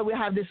this is why we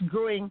have this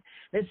growing,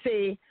 let's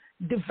say,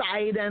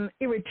 divide and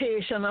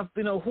irritation of,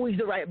 who is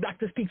the right black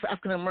to speak for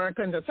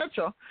African-Americans,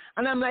 etc.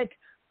 And I'm like,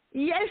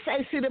 yes,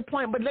 I see the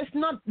point, but let's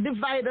not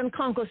divide and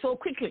conquer so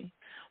quickly.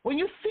 When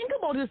you think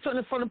about it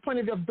from the point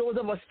of view of those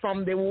of us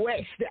from the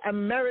West, the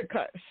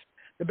Americas,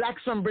 the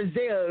blacks from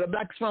Brazil, the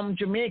blacks from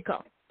Jamaica,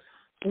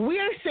 we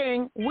are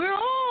saying we're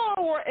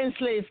all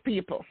enslaved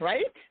people,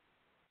 right?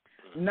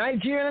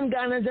 Nigerian and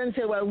Ghanaians and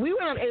say, well, we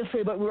were not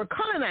enslaved, but we were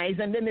colonized,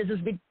 and then there's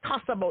this big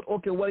toss about,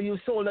 okay, well, you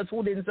sold us,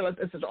 who didn't sell us,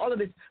 etc. All of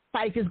this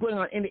fight is going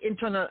on in the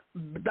internal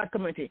black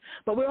community.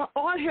 But we're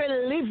all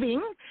here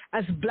living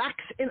as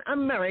blacks in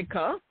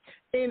America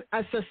in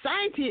a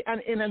society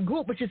and in a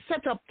group which is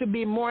set up to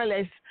be more or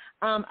less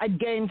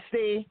against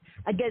the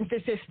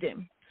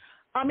system.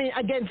 I mean,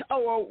 against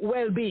our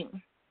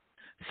well-being.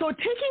 So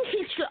taking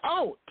history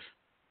out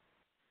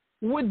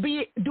would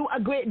do a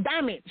great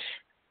damage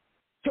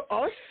to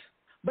us,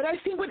 but I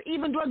think would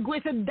even do a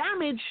greater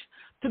damage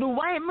to the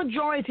white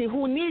majority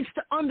who needs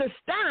to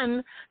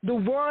understand the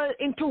world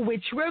into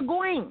which we're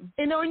going.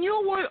 In our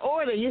new world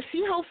order, you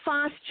see how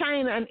fast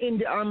China and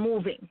India are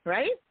moving,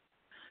 right?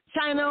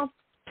 China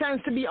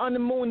plans to be on the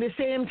moon the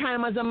same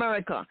time as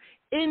America.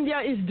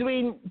 India is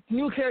doing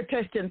nuclear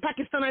testing.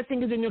 Pakistan, I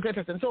think, is doing nuclear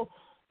testing. So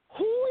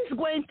who is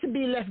going to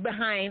be left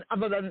behind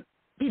other than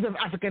people of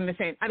African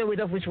descent, at the rate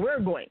of which we're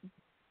going?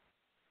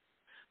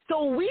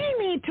 So we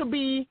need to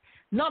be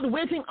not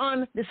waiting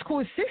on the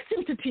school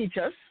system to teach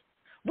us.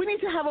 We need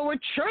to have our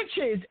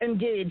churches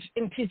engaged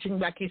in teaching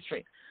black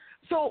history.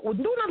 So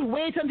do not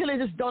wait until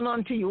it is done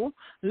unto you.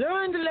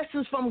 Learn the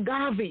lessons from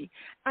Garvey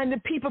and the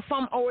people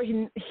from our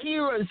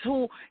heroes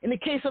who, in the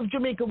case of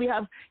Jamaica, we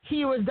have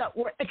heroes that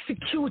were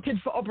executed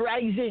for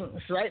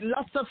uprisings, right?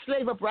 Lots of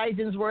slave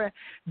uprisings were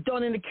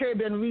done in the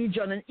Caribbean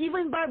region. And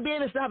even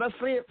Barbados, they have a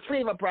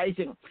slave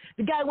uprising.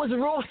 The guy was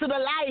roasted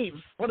alive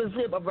for the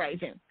slave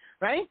uprising,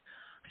 right?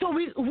 So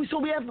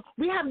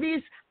we have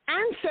these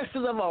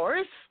ancestors of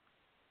ours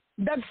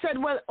that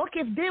said, well,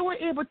 okay, if they were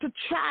able to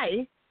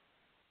try,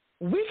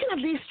 we can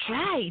at least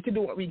try to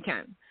do what we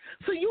can.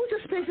 So use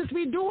the spaces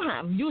we do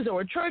have. Use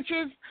our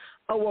churches,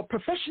 our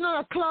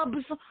professional clubs,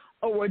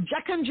 our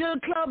Jack and Jill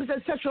clubs,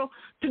 etc.,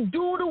 to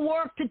do the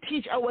work to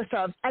teach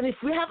ourselves. And if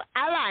we have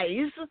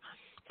allies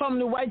from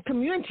the white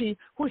community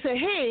who say,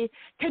 hey,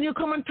 can you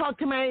come and talk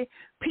to my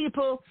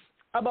people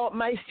about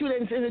my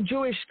students in the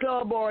Jewish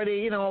club or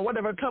the,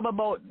 whatever club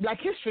about black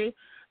history,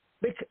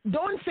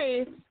 don't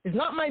say, it's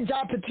not my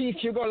job to teach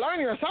you, go learn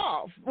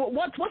yourself.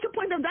 What's the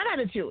point of that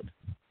attitude?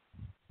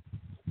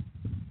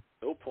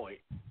 No point.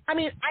 I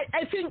mean,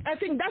 I think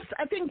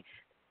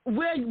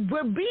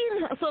we're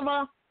being sort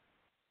of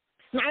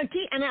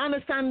snarky, and I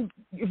understand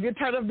if you're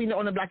tired of being the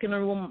only black in the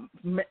room.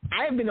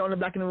 I've been the only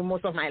black in the room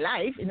most of my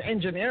life in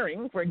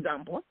engineering, for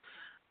example.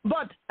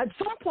 But at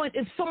some point,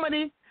 if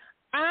somebody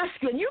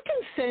asks you, and you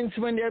can sense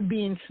when they're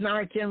being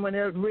snarky and when they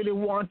really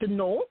want to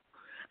know.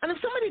 And if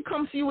somebody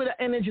comes to you with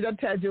an energy that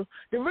tells you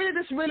they really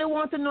just really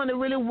want to know and they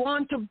really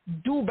want to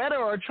do better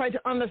or try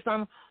to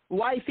understand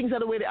why things are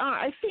the way they are,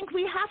 I think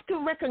we have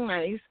to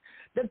recognize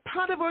that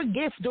part of our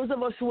gift, those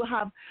of us who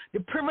have the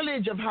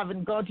privilege of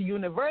having gone to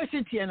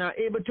university and are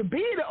able to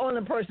be the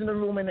only person in the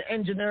room in the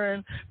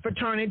engineering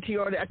fraternity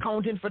or the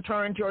accounting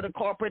fraternity or the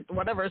corporate,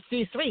 whatever,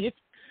 C-suite,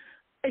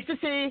 is to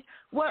say,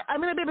 well,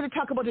 I'm going to be able to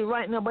talk about it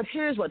right now, but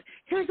here's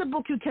a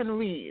book you can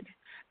read.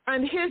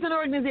 And here's an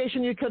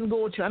organization you can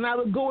go to, and I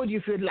will go with you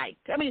if you'd like.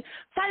 I mean,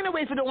 find a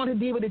way if you don't want to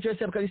deal with it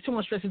yourself because it's too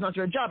much stress, it's not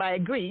your job, I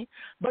agree.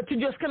 But to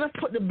just kind of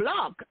put the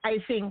block, I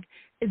think,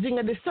 is doing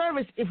a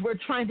disservice if we're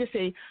trying to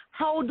say,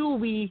 how do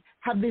we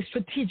have these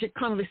strategic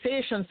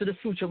conversations to the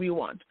future we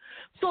want?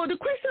 So the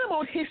question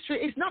about history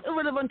is not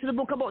irrelevant to the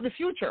book about the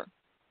future.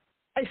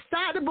 I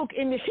start the book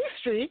in the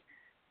history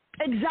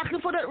exactly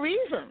for that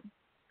reason.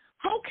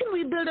 How can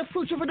we build a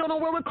future if we don't know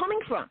where we're coming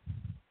from?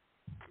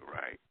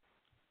 Right.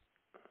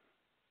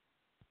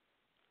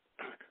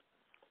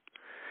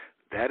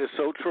 That is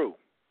so true.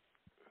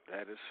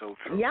 That is so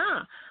true.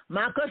 Yeah,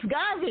 Marcus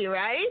Garvey,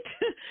 right?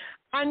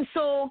 And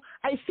so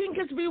I think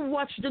as we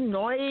watch the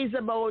noise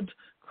about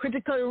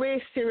critical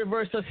race theory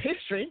versus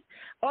history,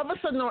 all of a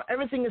sudden now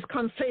everything is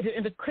conflated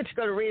into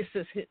critical race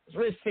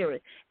theory.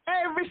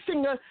 Every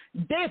single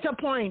data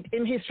point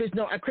in history is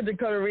now a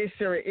critical race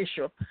theory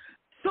issue.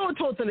 So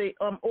totally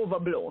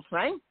overblown,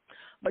 right?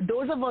 But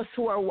those of us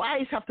who are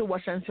wise have to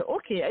watch and say,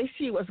 okay, I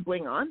see what's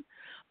going on.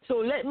 So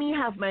let me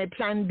have my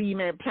plan B,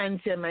 my plan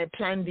C, and my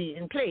plan D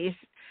in place,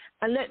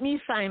 and let me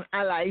find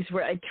allies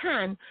where I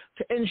can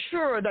to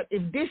ensure that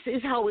if this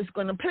is how it's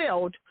going to play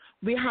out,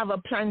 we have a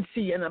plan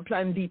C and a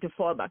plan D to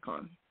fall back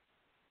on.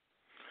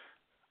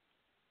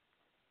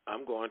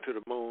 I'm going to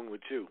the moon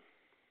with you.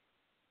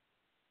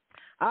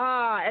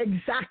 Ah,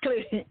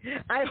 exactly.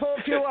 I hope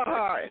you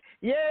are.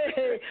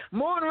 Yay.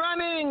 Moon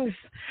runnings.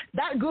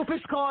 That group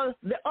is called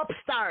the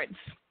Upstarts,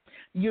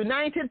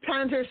 United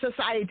Planetary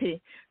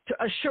Society to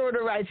assure the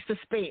rights to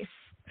space.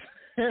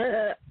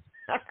 Yeah,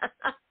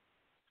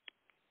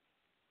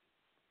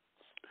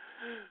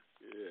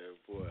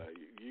 boy.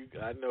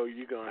 I know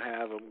you're going to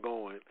have them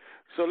going.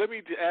 So let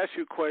me ask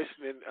you a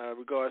question in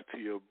regards to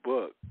your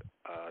book,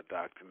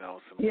 Dr.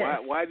 Nelson. Yes.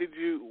 Why did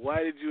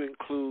you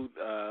include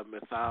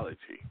mythology?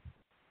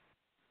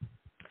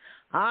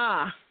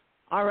 Ah,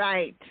 all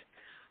right.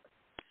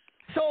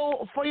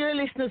 So for your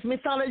listeners,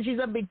 mythology is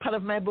a big part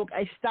of my book.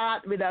 I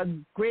start with a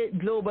great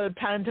global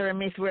planetary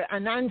myth where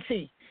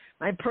Anansi,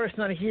 my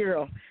personal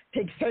hero,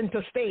 takes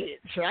center stage,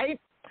 right?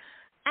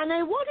 And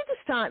I wanted to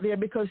start there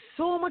because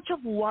so much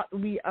of what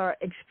we are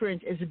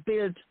experiencing is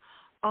built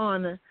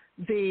on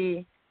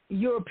the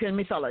European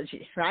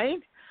mythology, right?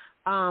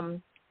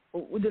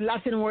 The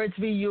Latin words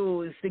we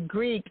use, the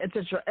Greek,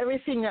 etc.,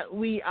 everything that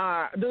we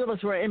are, those of us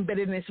who are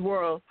embedded in this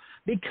world,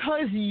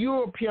 because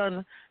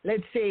European,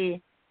 let's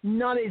say,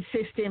 knowledge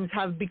systems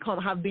have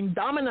been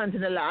dominant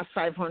in the last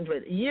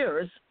 500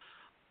 years,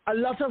 a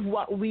lot of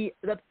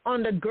that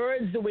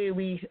undergirds the way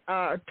we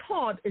are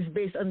taught is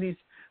based on these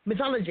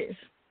mythologies.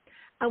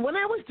 And when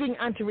I was doing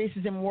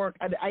anti-racism work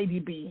at the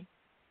IDB,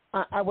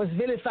 I was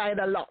vilified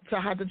a lot, so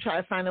I had to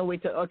try to find a way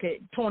to,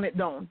 tone it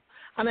down.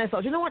 And I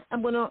thought, you know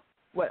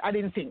what, I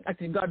didn't think,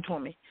 actually God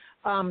told me,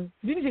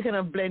 you need to kind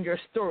of blend your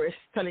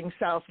storytelling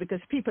self because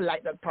people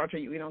like that part of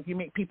you, you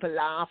make people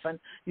laugh and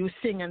you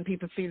sing and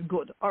people feel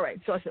good. All right,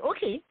 so I said,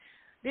 okay,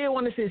 they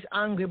want to see this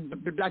angry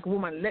black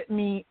woman, let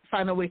me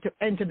find a way to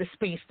enter the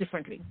space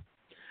differently.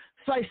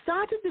 So I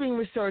started doing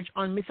research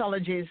on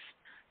mythologies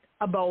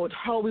about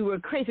how we were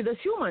created as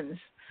humans.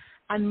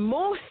 And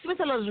most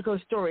mythological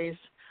stories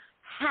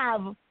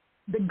have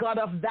the god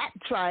of that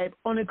tribe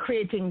only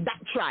creating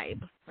that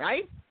tribe,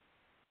 right?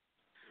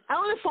 I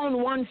only found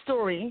one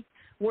story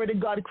where the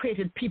god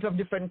created people of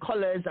different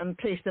colors and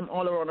placed them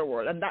all around the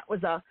world, and that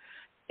was a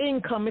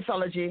Inca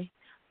mythology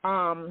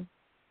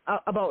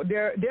about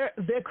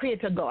their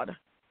creator god,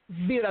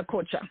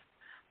 Viracocha.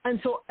 And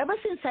so ever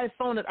since I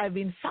found it, I've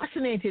been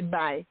fascinated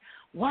by,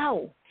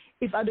 wow,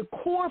 if at the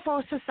core of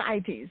our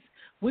societies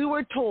we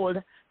were told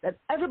that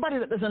everybody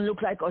that doesn't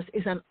look like us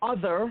is an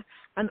other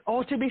and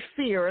ought to be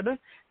feared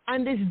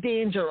and is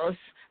dangerous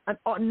and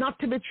ought not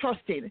to be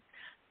trusted,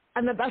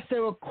 and that's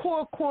the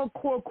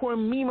core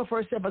meme of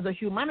ourselves as a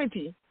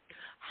humanity,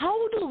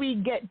 how do we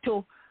get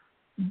to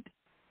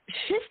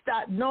shift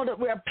that now that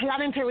we're a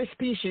planetary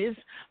species,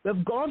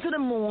 we've gone to the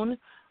moon,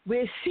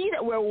 we see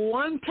that we're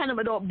one planet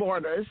without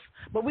borders,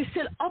 but we're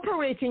still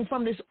operating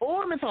from this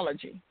old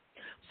mythology?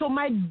 So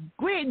my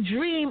great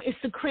dream is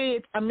to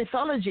create a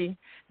mythology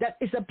that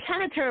is a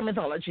planetary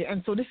mythology.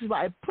 And so this is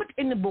why I put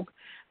in the book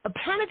a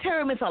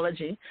planetary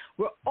mythology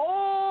where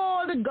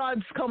all the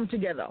gods come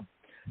together.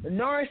 The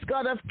Norse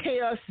god of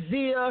chaos,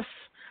 Zeus,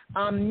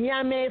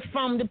 Nyame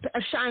from the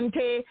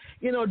Ashanti,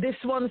 this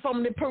one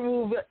from the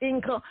Peru,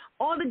 Inca.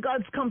 All the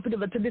gods come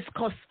together to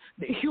discuss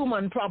the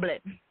human problem.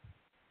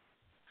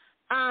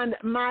 And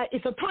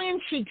it's a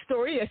tongue-in-cheek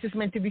story. Yes, it's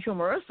meant to be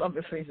humorous.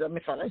 Obviously, it's a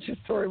mythology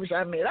story which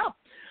I made up.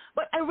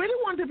 But I really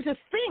wanted to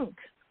think,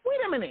 wait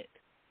a minute.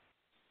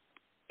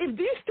 If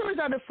these stories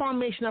are the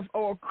formation of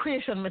our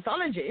creation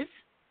mythologies,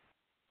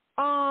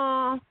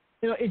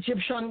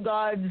 Egyptian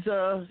gods,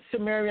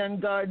 Sumerian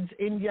gods,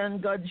 Indian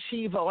gods,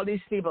 Shiva, all these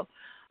people,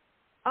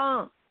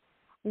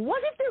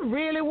 what if they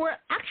really were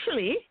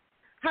actually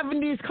having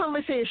these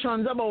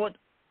conversations about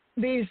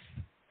these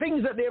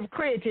things that they've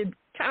created,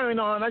 carrying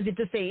on as if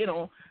to say,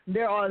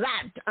 they're all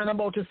that and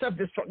about to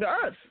self-destruct the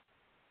earth?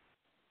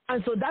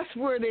 And so that's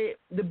where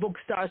the book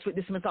starts with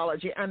this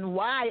mythology, and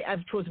why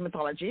I've chosen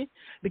mythology,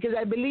 because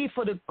I believe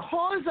for the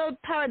causal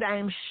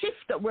paradigm shift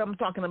that I'm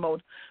talking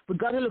about, we've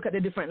got to look at the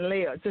different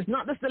layers. It's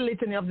not just the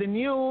litany of the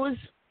news,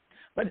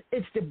 but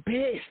it's the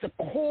base, the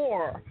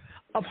core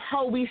of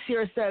how we see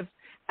ourselves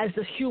as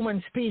the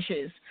human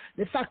species.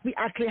 The fact we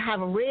actually have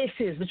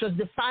races, which was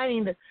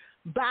defined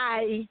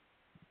by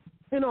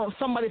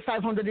somebody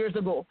 500 years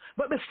ago.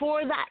 But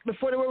before that,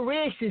 before there were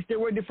races, there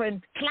were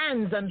different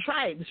clans and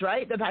tribes,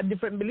 right, that had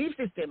different belief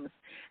systems.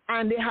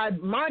 And they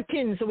had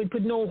markings so we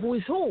could know who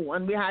is who.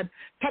 And we had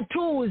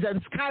tattoos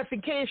and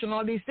scarification,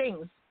 all these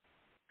things.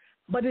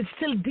 But it's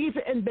still deep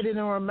embedded in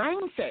our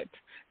mindset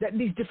that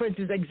these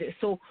differences exist.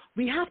 So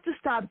we have to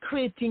start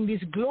creating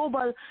these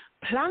global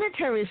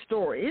planetary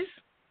stories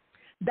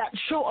that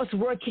show us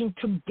working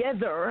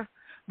together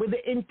with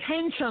the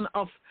intention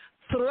of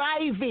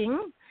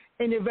thriving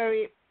in a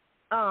very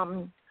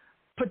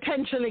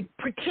potentially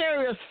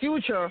precarious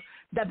future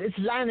that is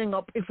lining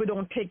up if we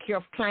don't take care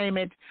of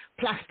climate,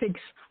 plastics,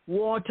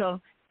 water,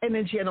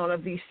 energy, and all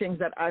of these things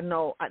that are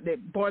now at the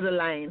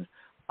borderline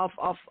of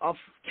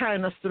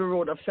carrying us to the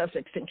road of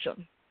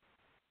self-extinction.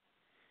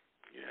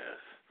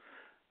 Yes,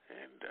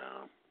 and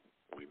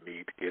we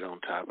need to get on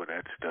top of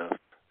that stuff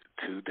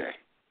today.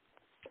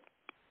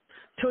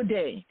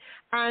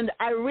 And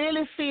I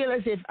really feel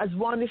as if, as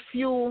one of the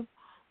few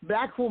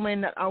Black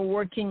women that are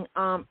working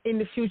in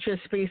the future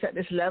space at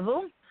this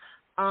level,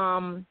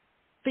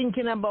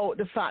 thinking about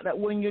the fact that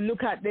when you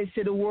look at, they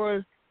say, the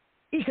World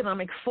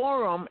Economic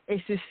Forum,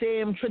 it's the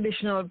same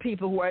traditional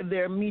people who are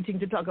there meeting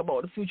to talk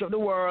about the future of the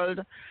world.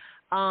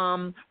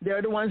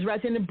 They're the ones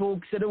writing the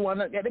books. They're the ones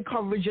that get the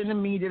coverage in the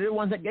media. They're the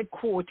ones that get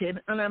quoted.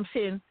 And I'm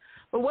saying,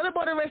 but what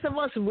about the rest of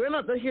us? We're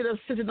not here to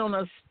sitting on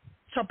a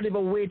chopped liver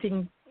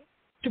waiting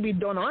to be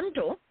done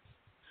onto.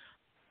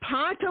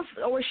 Part of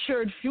our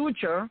shared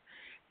future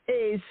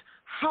is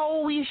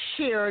how we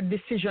share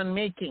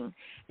decision-making.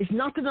 It's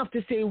not enough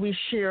to say we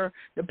share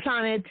the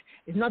planet.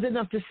 It's not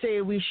enough to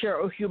say we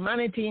share our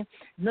humanity. It's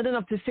not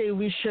enough to say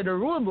we share the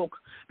rule book,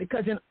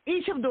 because in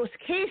each of those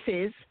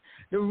cases,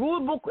 the rule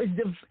book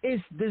is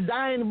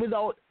designed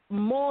without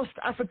most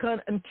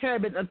African and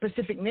Caribbean and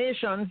Pacific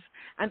nations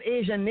and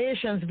Asian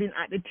nations being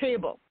at the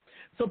table.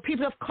 So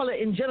people of color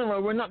in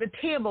general were not at the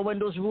table when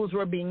those rules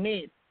were being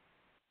made.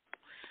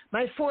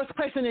 My fourth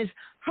question is,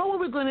 how are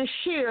we going to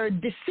share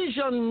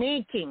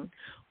decision-making?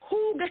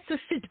 Who gets to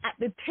sit at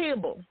the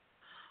table?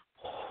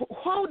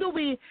 How do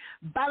we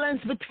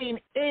balance between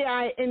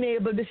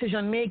AI-enabled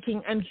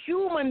decision-making and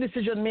human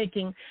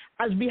decision-making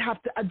as we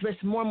have to address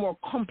more and more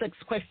complex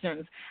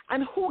questions?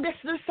 And who gets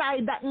to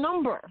decide that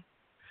number?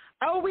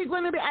 Are we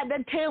going to be at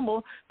that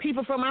table,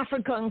 people from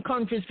African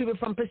countries, people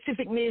from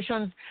Pacific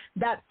nations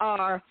that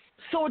are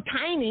so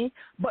tiny,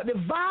 but the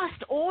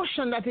vast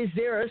ocean that is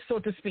there, so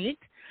to speak,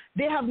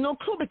 they have no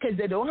clue because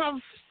they don't have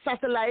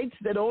satellites.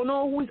 They don't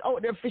know who's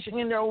out there fishing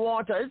in their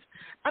waters.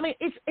 I mean,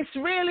 it's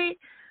really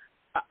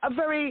a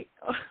very,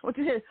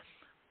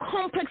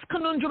 complex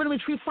conundrum in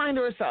which we find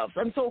ourselves.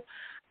 And so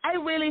I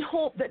really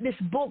hope that this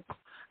book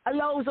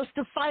allows us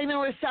to find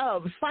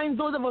ourselves, find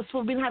those of us who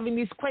have been having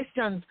these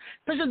questions,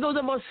 especially those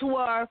of us who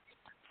are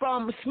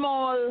from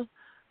small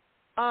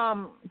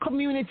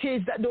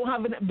communities that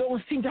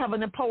don't seem to have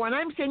any power. And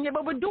I'm saying, yeah,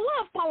 but we do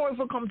have power if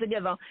we come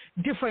together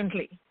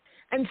differently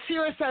and see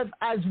ourselves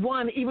as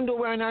one, even though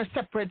we're in our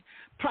separate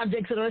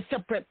projects and our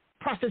separate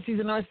processes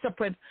and our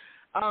separate,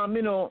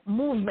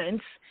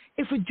 movements.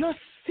 If we just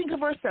think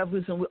of ourselves,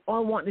 listen, we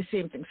all want the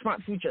same thing,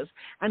 smart futures.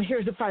 And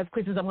here's the 5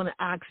 questions I'm going to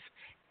ask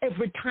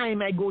every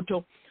time I go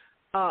to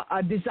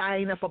a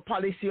design of a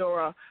policy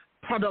or a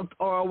product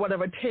or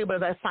whatever table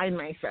that I find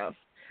myself.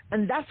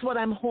 And that's what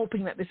I'm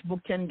hoping that this book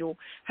can do,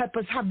 help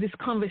us have this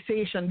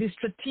conversation, these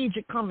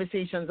strategic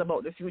conversations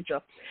about the future.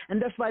 And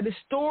that's why the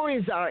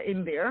stories are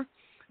in there,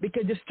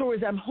 because the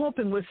stories I'm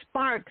hoping will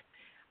spark,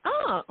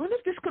 what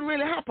if this could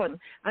really happen,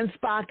 and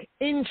spark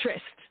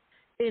interest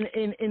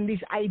in these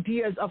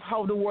ideas of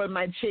how the world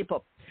might shape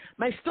up.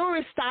 My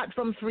stories start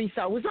from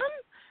 3000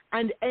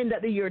 and end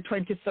at the year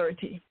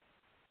 2030.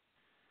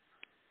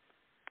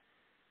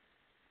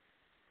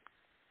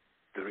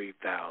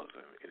 3000,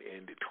 it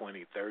ended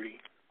 2030?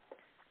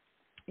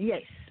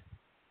 Yes.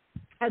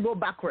 I go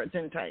backwards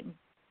in time.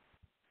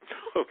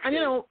 Okay.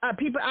 And,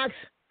 people ask,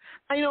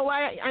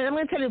 why, and I'm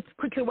going to tell you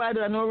quickly why I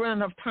don't know we're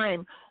running out of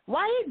time.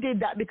 Why I did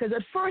that, because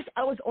at first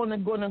I was only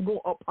going to go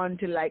up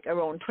until like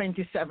around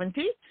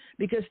 2070,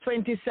 because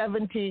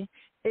 2070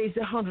 is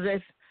the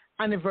 100th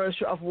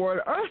anniversary of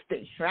World Earth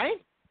Day, right?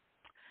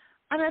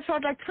 And I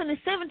thought like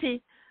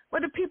 2070,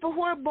 well, the people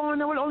who are born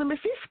will only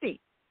be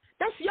 50.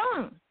 That's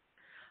young.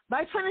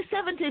 By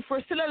 2070, if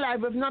we're still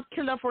alive, we've not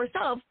killed off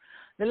ourselves,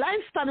 the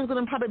lifespan is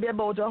going to probably be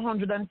about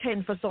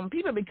 110 for some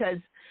people, because,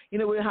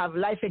 we have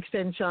life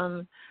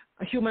extension,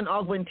 human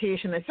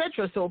augmentation,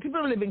 etc. So people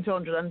are living to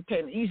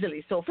 110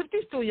 easily. So 50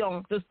 is too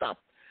young to stop.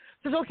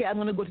 So it's okay, I'm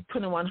going to go to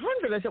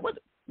 2100. I said, what?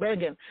 Well,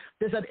 again,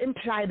 does that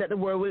imply that the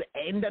world will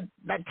end at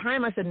that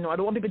time? I said, no, I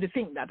don't want people to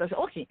think that. I said,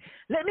 okay,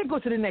 let me go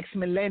to the next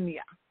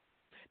millennia.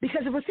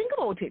 Because if we think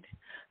about it,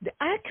 the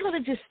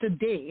archaeologists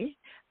today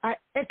are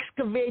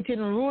excavating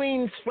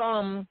ruins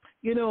from,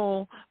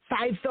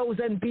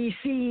 5,000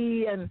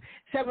 BC and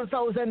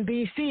 7,000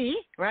 BC,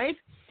 right?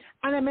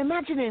 And I'm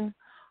imagining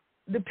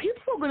the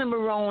people who are going to be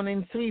around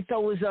in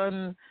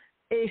 3,000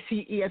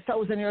 ACE,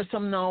 1,000 years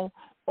from now,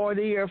 or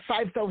the year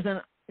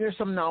 5,000 years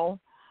from now,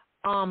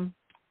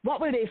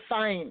 what will they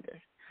find?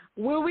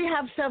 Will we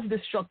have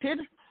self-destructed,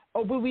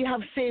 or will we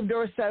have saved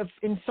ourselves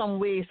in some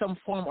way, some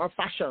form or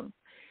fashion?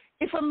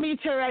 If a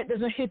meteorite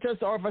doesn't hit us,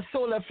 or if a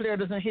solar flare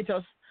doesn't hit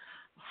us,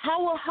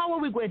 how are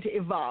we going to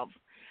evolve?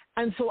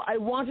 And so I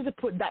wanted to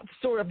put that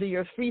story of the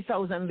year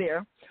 3000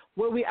 there,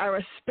 where we are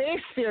a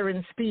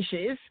spacefaring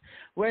species.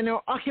 We're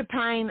now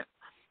occupying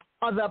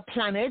other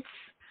planets,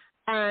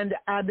 and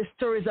the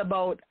stories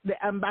about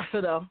the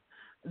ambassador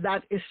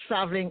that is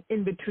traveling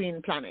in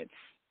between planets.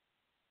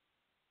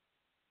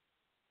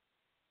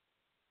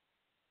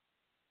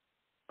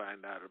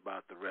 Find out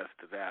about the rest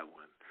of that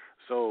one.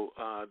 So,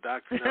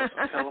 Dr.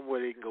 Nelson, tell them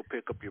where they can go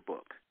pick up your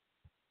book.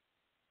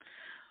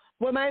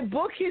 Well, my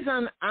book is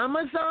on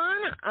Amazon.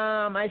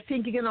 I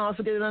think you can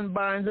also get it on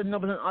Barnes &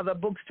 Noble and other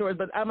bookstores,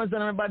 but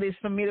Amazon, everybody is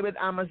familiar with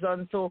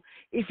Amazon. So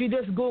if you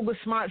just Google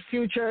Smart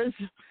Futures,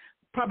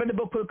 probably the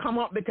book will come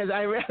up, because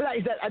I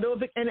realized that I don't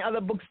think any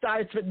other book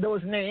starts with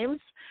those names.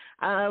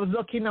 I was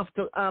lucky enough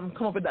to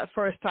come up with that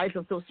first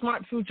title. So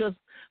Smart Futures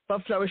for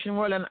Flourishing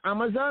World on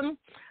Amazon.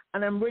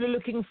 And I'm really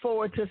looking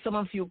forward to some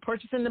of you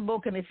purchasing the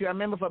book. And if you're a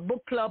member of a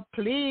book club,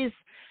 please,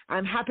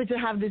 I'm happy to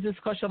have this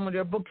discussion with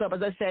your book club.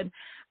 As I said,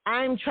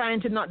 I'm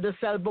trying to not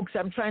just sell books.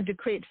 I'm trying to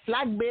create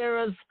flag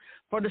bearers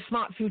for the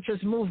Smart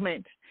Futures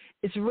movement.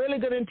 It's really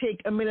going to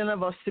take 1 million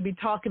of us to be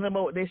talking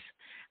about this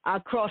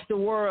across the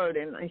world,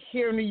 and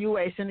here in the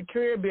U.S., in the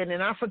Caribbean,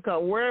 in Africa,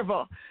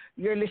 wherever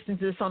you're listening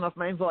to the sound of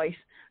my voice,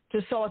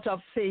 to sort of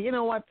say, you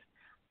know what,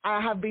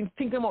 I have been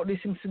thinking about these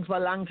things for a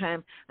long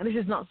time, and this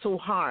is not so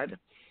hard.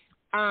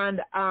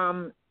 And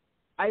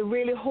I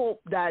really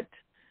hope that,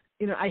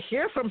 I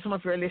hear from some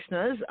of your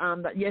listeners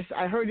that, yes,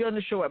 I heard you on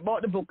the show, I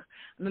bought the book,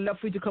 and I'd love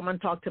for you to come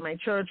and talk to my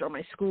church or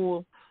my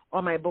school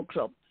or my book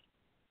club.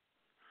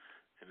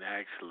 And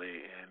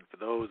actually, and for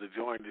those that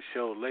joined the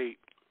show late,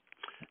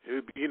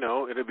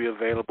 it'll be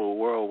available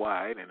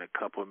worldwide in a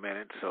couple of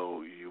minutes,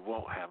 so you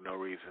won't have no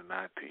reason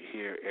not to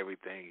hear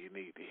everything you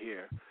need to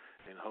hear.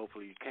 And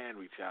hopefully you can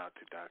reach out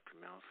to Dr.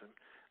 Nelson,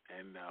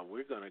 and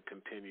we're going to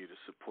continue to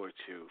support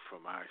you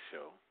from our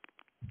show.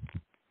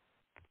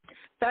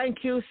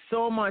 Thank you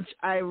so much.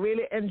 I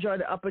really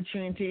enjoyed the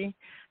opportunity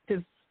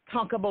to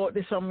talk about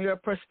this from your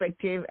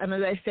perspective. And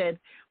as I said,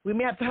 we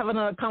may have to have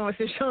another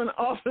conversation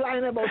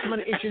offline about some of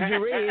the issues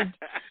you raised,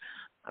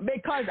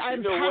 because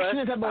I'm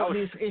passionate about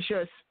these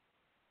issues.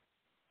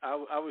 I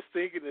was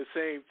thinking the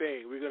same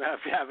thing. We're going to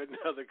have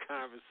another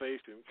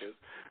conversation, because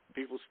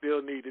people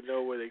still need to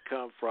know where they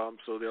come from,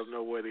 so they'll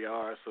know where they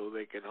are, so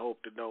they can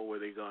hope to know where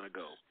they're going to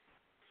go.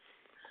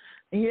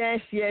 Yes.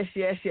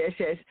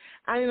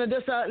 And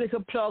just a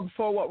little plug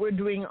for what we're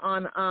doing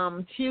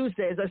on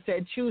Tuesday. As I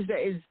said,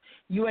 Tuesday is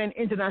UN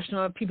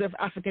International People of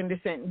African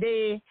Descent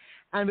Day,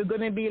 and we're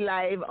going to be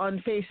live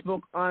on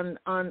Facebook on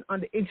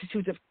the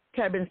Institute of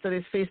Caribbean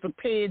Studies Facebook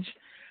page.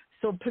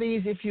 So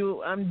please, if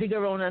you dig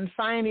around and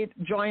find it,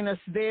 join us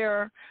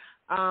there,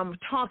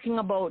 talking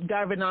about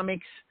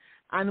Darwinomics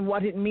and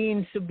what it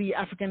means to be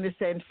African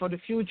descent for the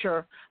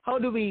future. How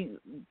do we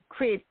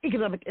create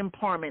economic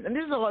empowerment? And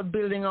this is all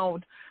building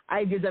out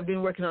ideas I've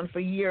been working on for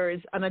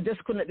years, and I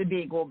just couldn't let the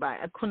day go by.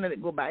 I couldn't let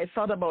it go by. I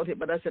thought about it,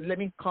 but I said, let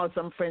me call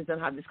some friends and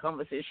have this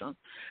conversation.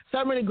 So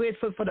I'm really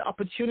grateful for the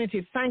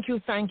opportunity. Thank you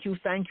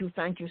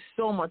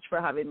so much for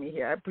having me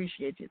here. I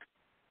appreciate it.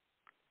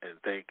 And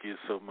thank you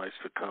so much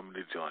for coming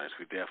to join us.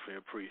 We definitely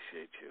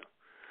appreciate you.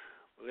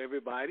 Well,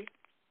 everybody,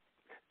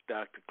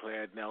 Dr.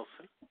 Claire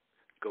Nelson,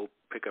 go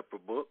pick up a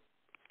book.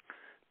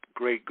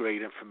 Great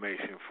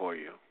information for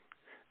you.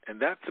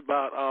 And that's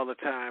about all the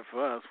time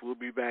for us. We'll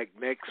be back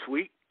next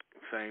week,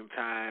 same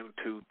time,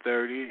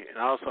 2:30. And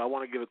also, I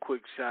want to give a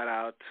quick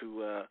shout-out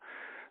to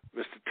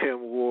Mr. Tim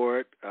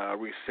Ward,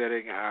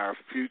 resetting our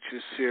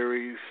Future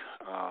series.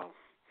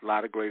 A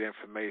lot of great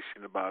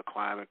information about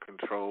climate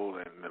control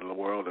and the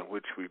world in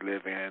which we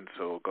live in,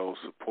 so go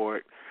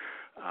support.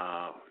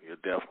 You'll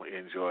definitely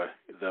enjoy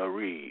the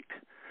read.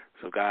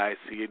 So, guys,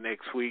 see you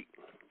next week.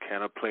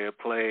 Can I Play a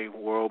Play?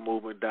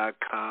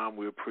 WorldMovement.com.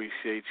 We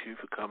appreciate you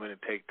for coming and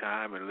take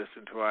time and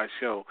listen to our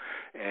show.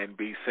 And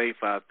be safe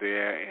out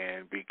there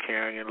and be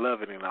caring and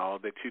loving in all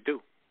that you do.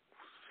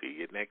 See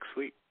you next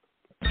week.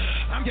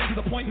 I'm getting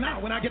to the point now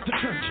when I get to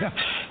church,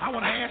 I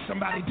want to ask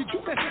somebody, did you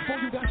mess up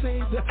before you got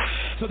saved?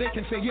 So they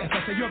can say yes.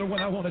 I say, you're the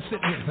one I want to sit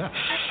with,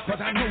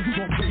 because I know you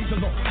won't praise the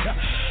Lord.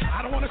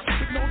 I don't want to sit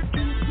with no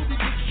dude who be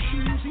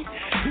choosy,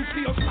 who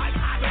feels like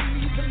I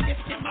don't need to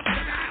lift him up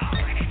because I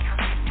already know.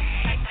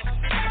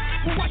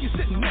 Well, why you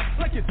sitting there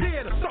like you're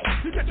dead or so?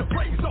 You got your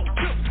praise on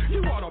tilt.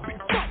 You ought to be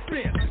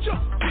bumping,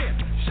 jumping,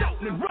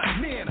 shouting and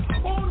running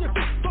on your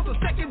feet for the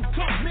second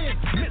coming.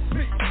 Miss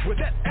me with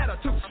that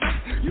attitude,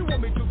 sweet. You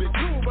want me to be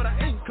cool, but I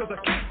ain't, because I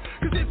can't.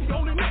 Because if you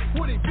only know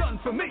what he done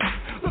for me,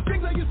 the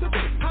things that I used to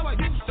be, how I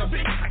used to be.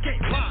 I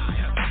can't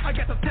lie, I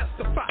got to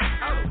testify.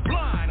 I was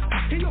blind,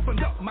 he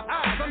opened up my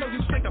eyes. I know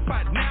you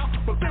sanctified now,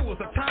 but there was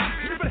a time.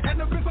 If it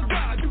hadn't been for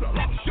God, you'd have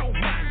lost your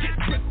mind. Get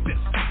with this,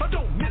 I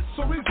don't miss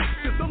or resist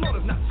this. The Lord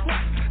is not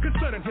slack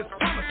concerning his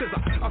promises.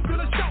 I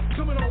feel a shout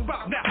coming on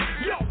about now.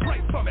 Y'all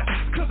pray for me,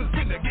 cause it's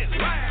gonna get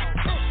loud.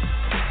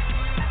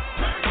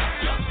 Turn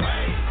up your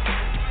praise.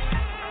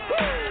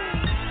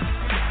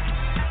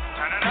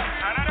 Turn it up,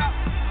 turn it up.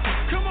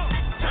 Come on.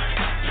 Turn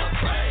up your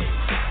praise.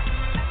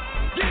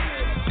 Yeah.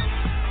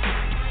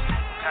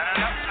 Turn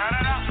it up, turn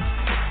it up.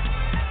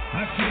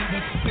 I feel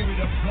the spirit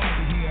of God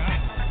here.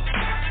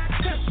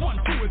 Test 1,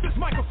 2, is this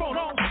microphone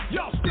on?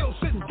 Y'all still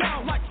sitting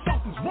down like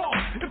something's wrong.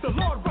 If the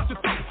Lord brought you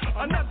through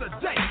another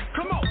day,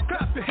 come on,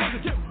 clap your hands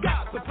and give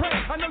God the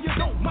praise. I know you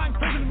don't mind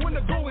praising when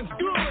the going's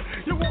good.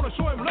 You want to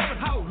show him love and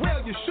how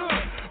well you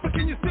should. But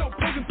can you still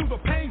praise him through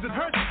the pains and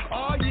hurts?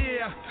 Oh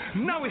yeah,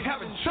 now we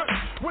having church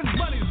when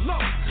money's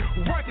low,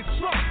 work is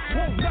slow,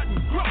 won't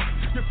nothing grow.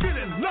 You're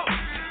feeling low,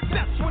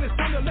 that's when it's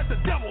time to let the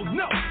devil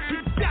know. He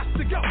got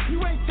to go,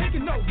 you ain't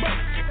taking no more.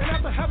 And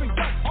after having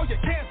done all you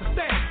can to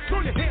stand,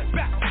 throw your hands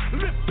back,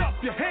 lift up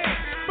your hands,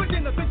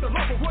 begin to thank the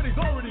Lord for what he's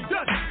already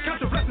done. Count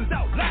your blessings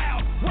out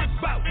loud, one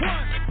by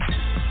one.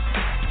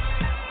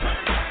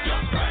 Turn up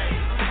your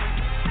praise.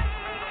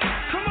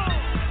 Come on.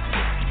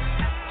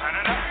 Turn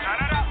it up, turn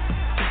it up.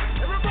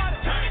 Everybody.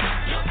 Turn up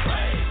your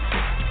praise.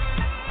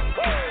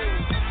 Woo.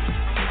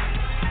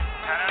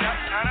 Turn it up,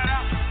 turn it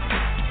up.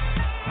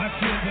 I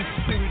feel the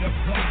spirit of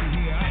God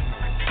here.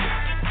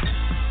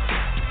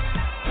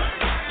 Turn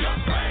up your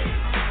praise.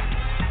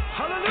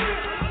 Hallelujah.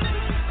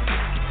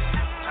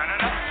 Turn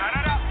it up, turn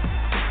it up.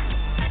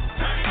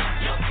 Turn up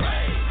your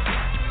praise.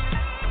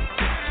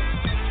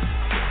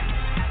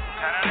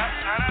 Turn it up,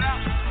 turn it up.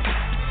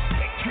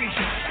 Victory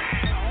shall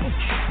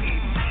be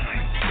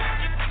mine.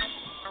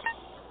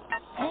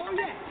 Oh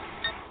yeah.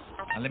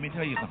 Now let me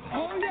tell you something.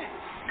 Oh yeah.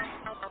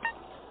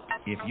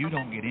 If you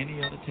don't get any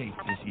other taste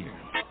this year,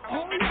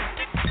 Oh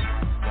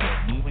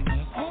yeah. moving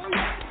us Oh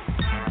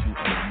yeah.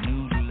 into a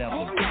new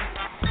level, Oh yeah.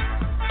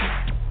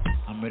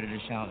 I'm ready to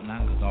shout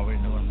now because I already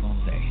know what I'm going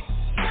to say.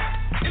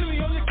 Enemy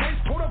on your case,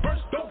 quote a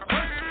verse, don't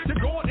curse. You're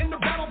going in the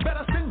battle,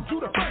 better send you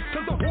the first.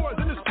 Cause the war is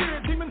in the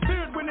spirit, demon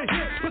feared when they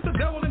hear. Put the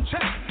devil in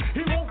check,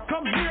 he won't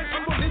come near.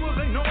 Unbelievers,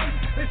 they know him.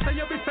 They say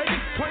you'll be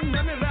faking, pointing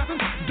at me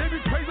laughing. They be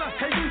praise, I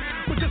hate him.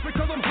 But just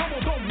because I'm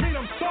humble don't mean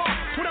I'm soft.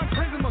 When I'm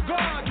praising my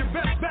God, you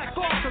best back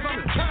off. Cause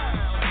I'm a child.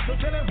 So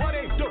tell them what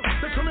they do,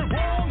 they're coming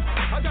wrong.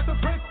 I got the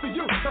break for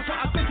you, that's why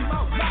I think him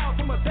out loud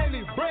for my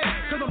daily bread.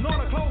 Cause I'm not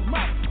a closed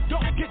mouth,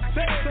 don't get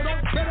fed. So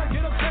don't better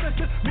get upset, it's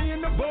just me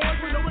and the boys.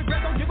 With no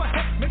regret, don't give a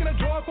heck, making a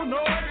joyful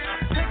noise.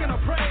 Taking a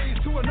praise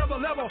to another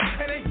level,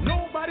 and ain't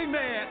nobody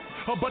mad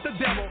but the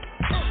devil.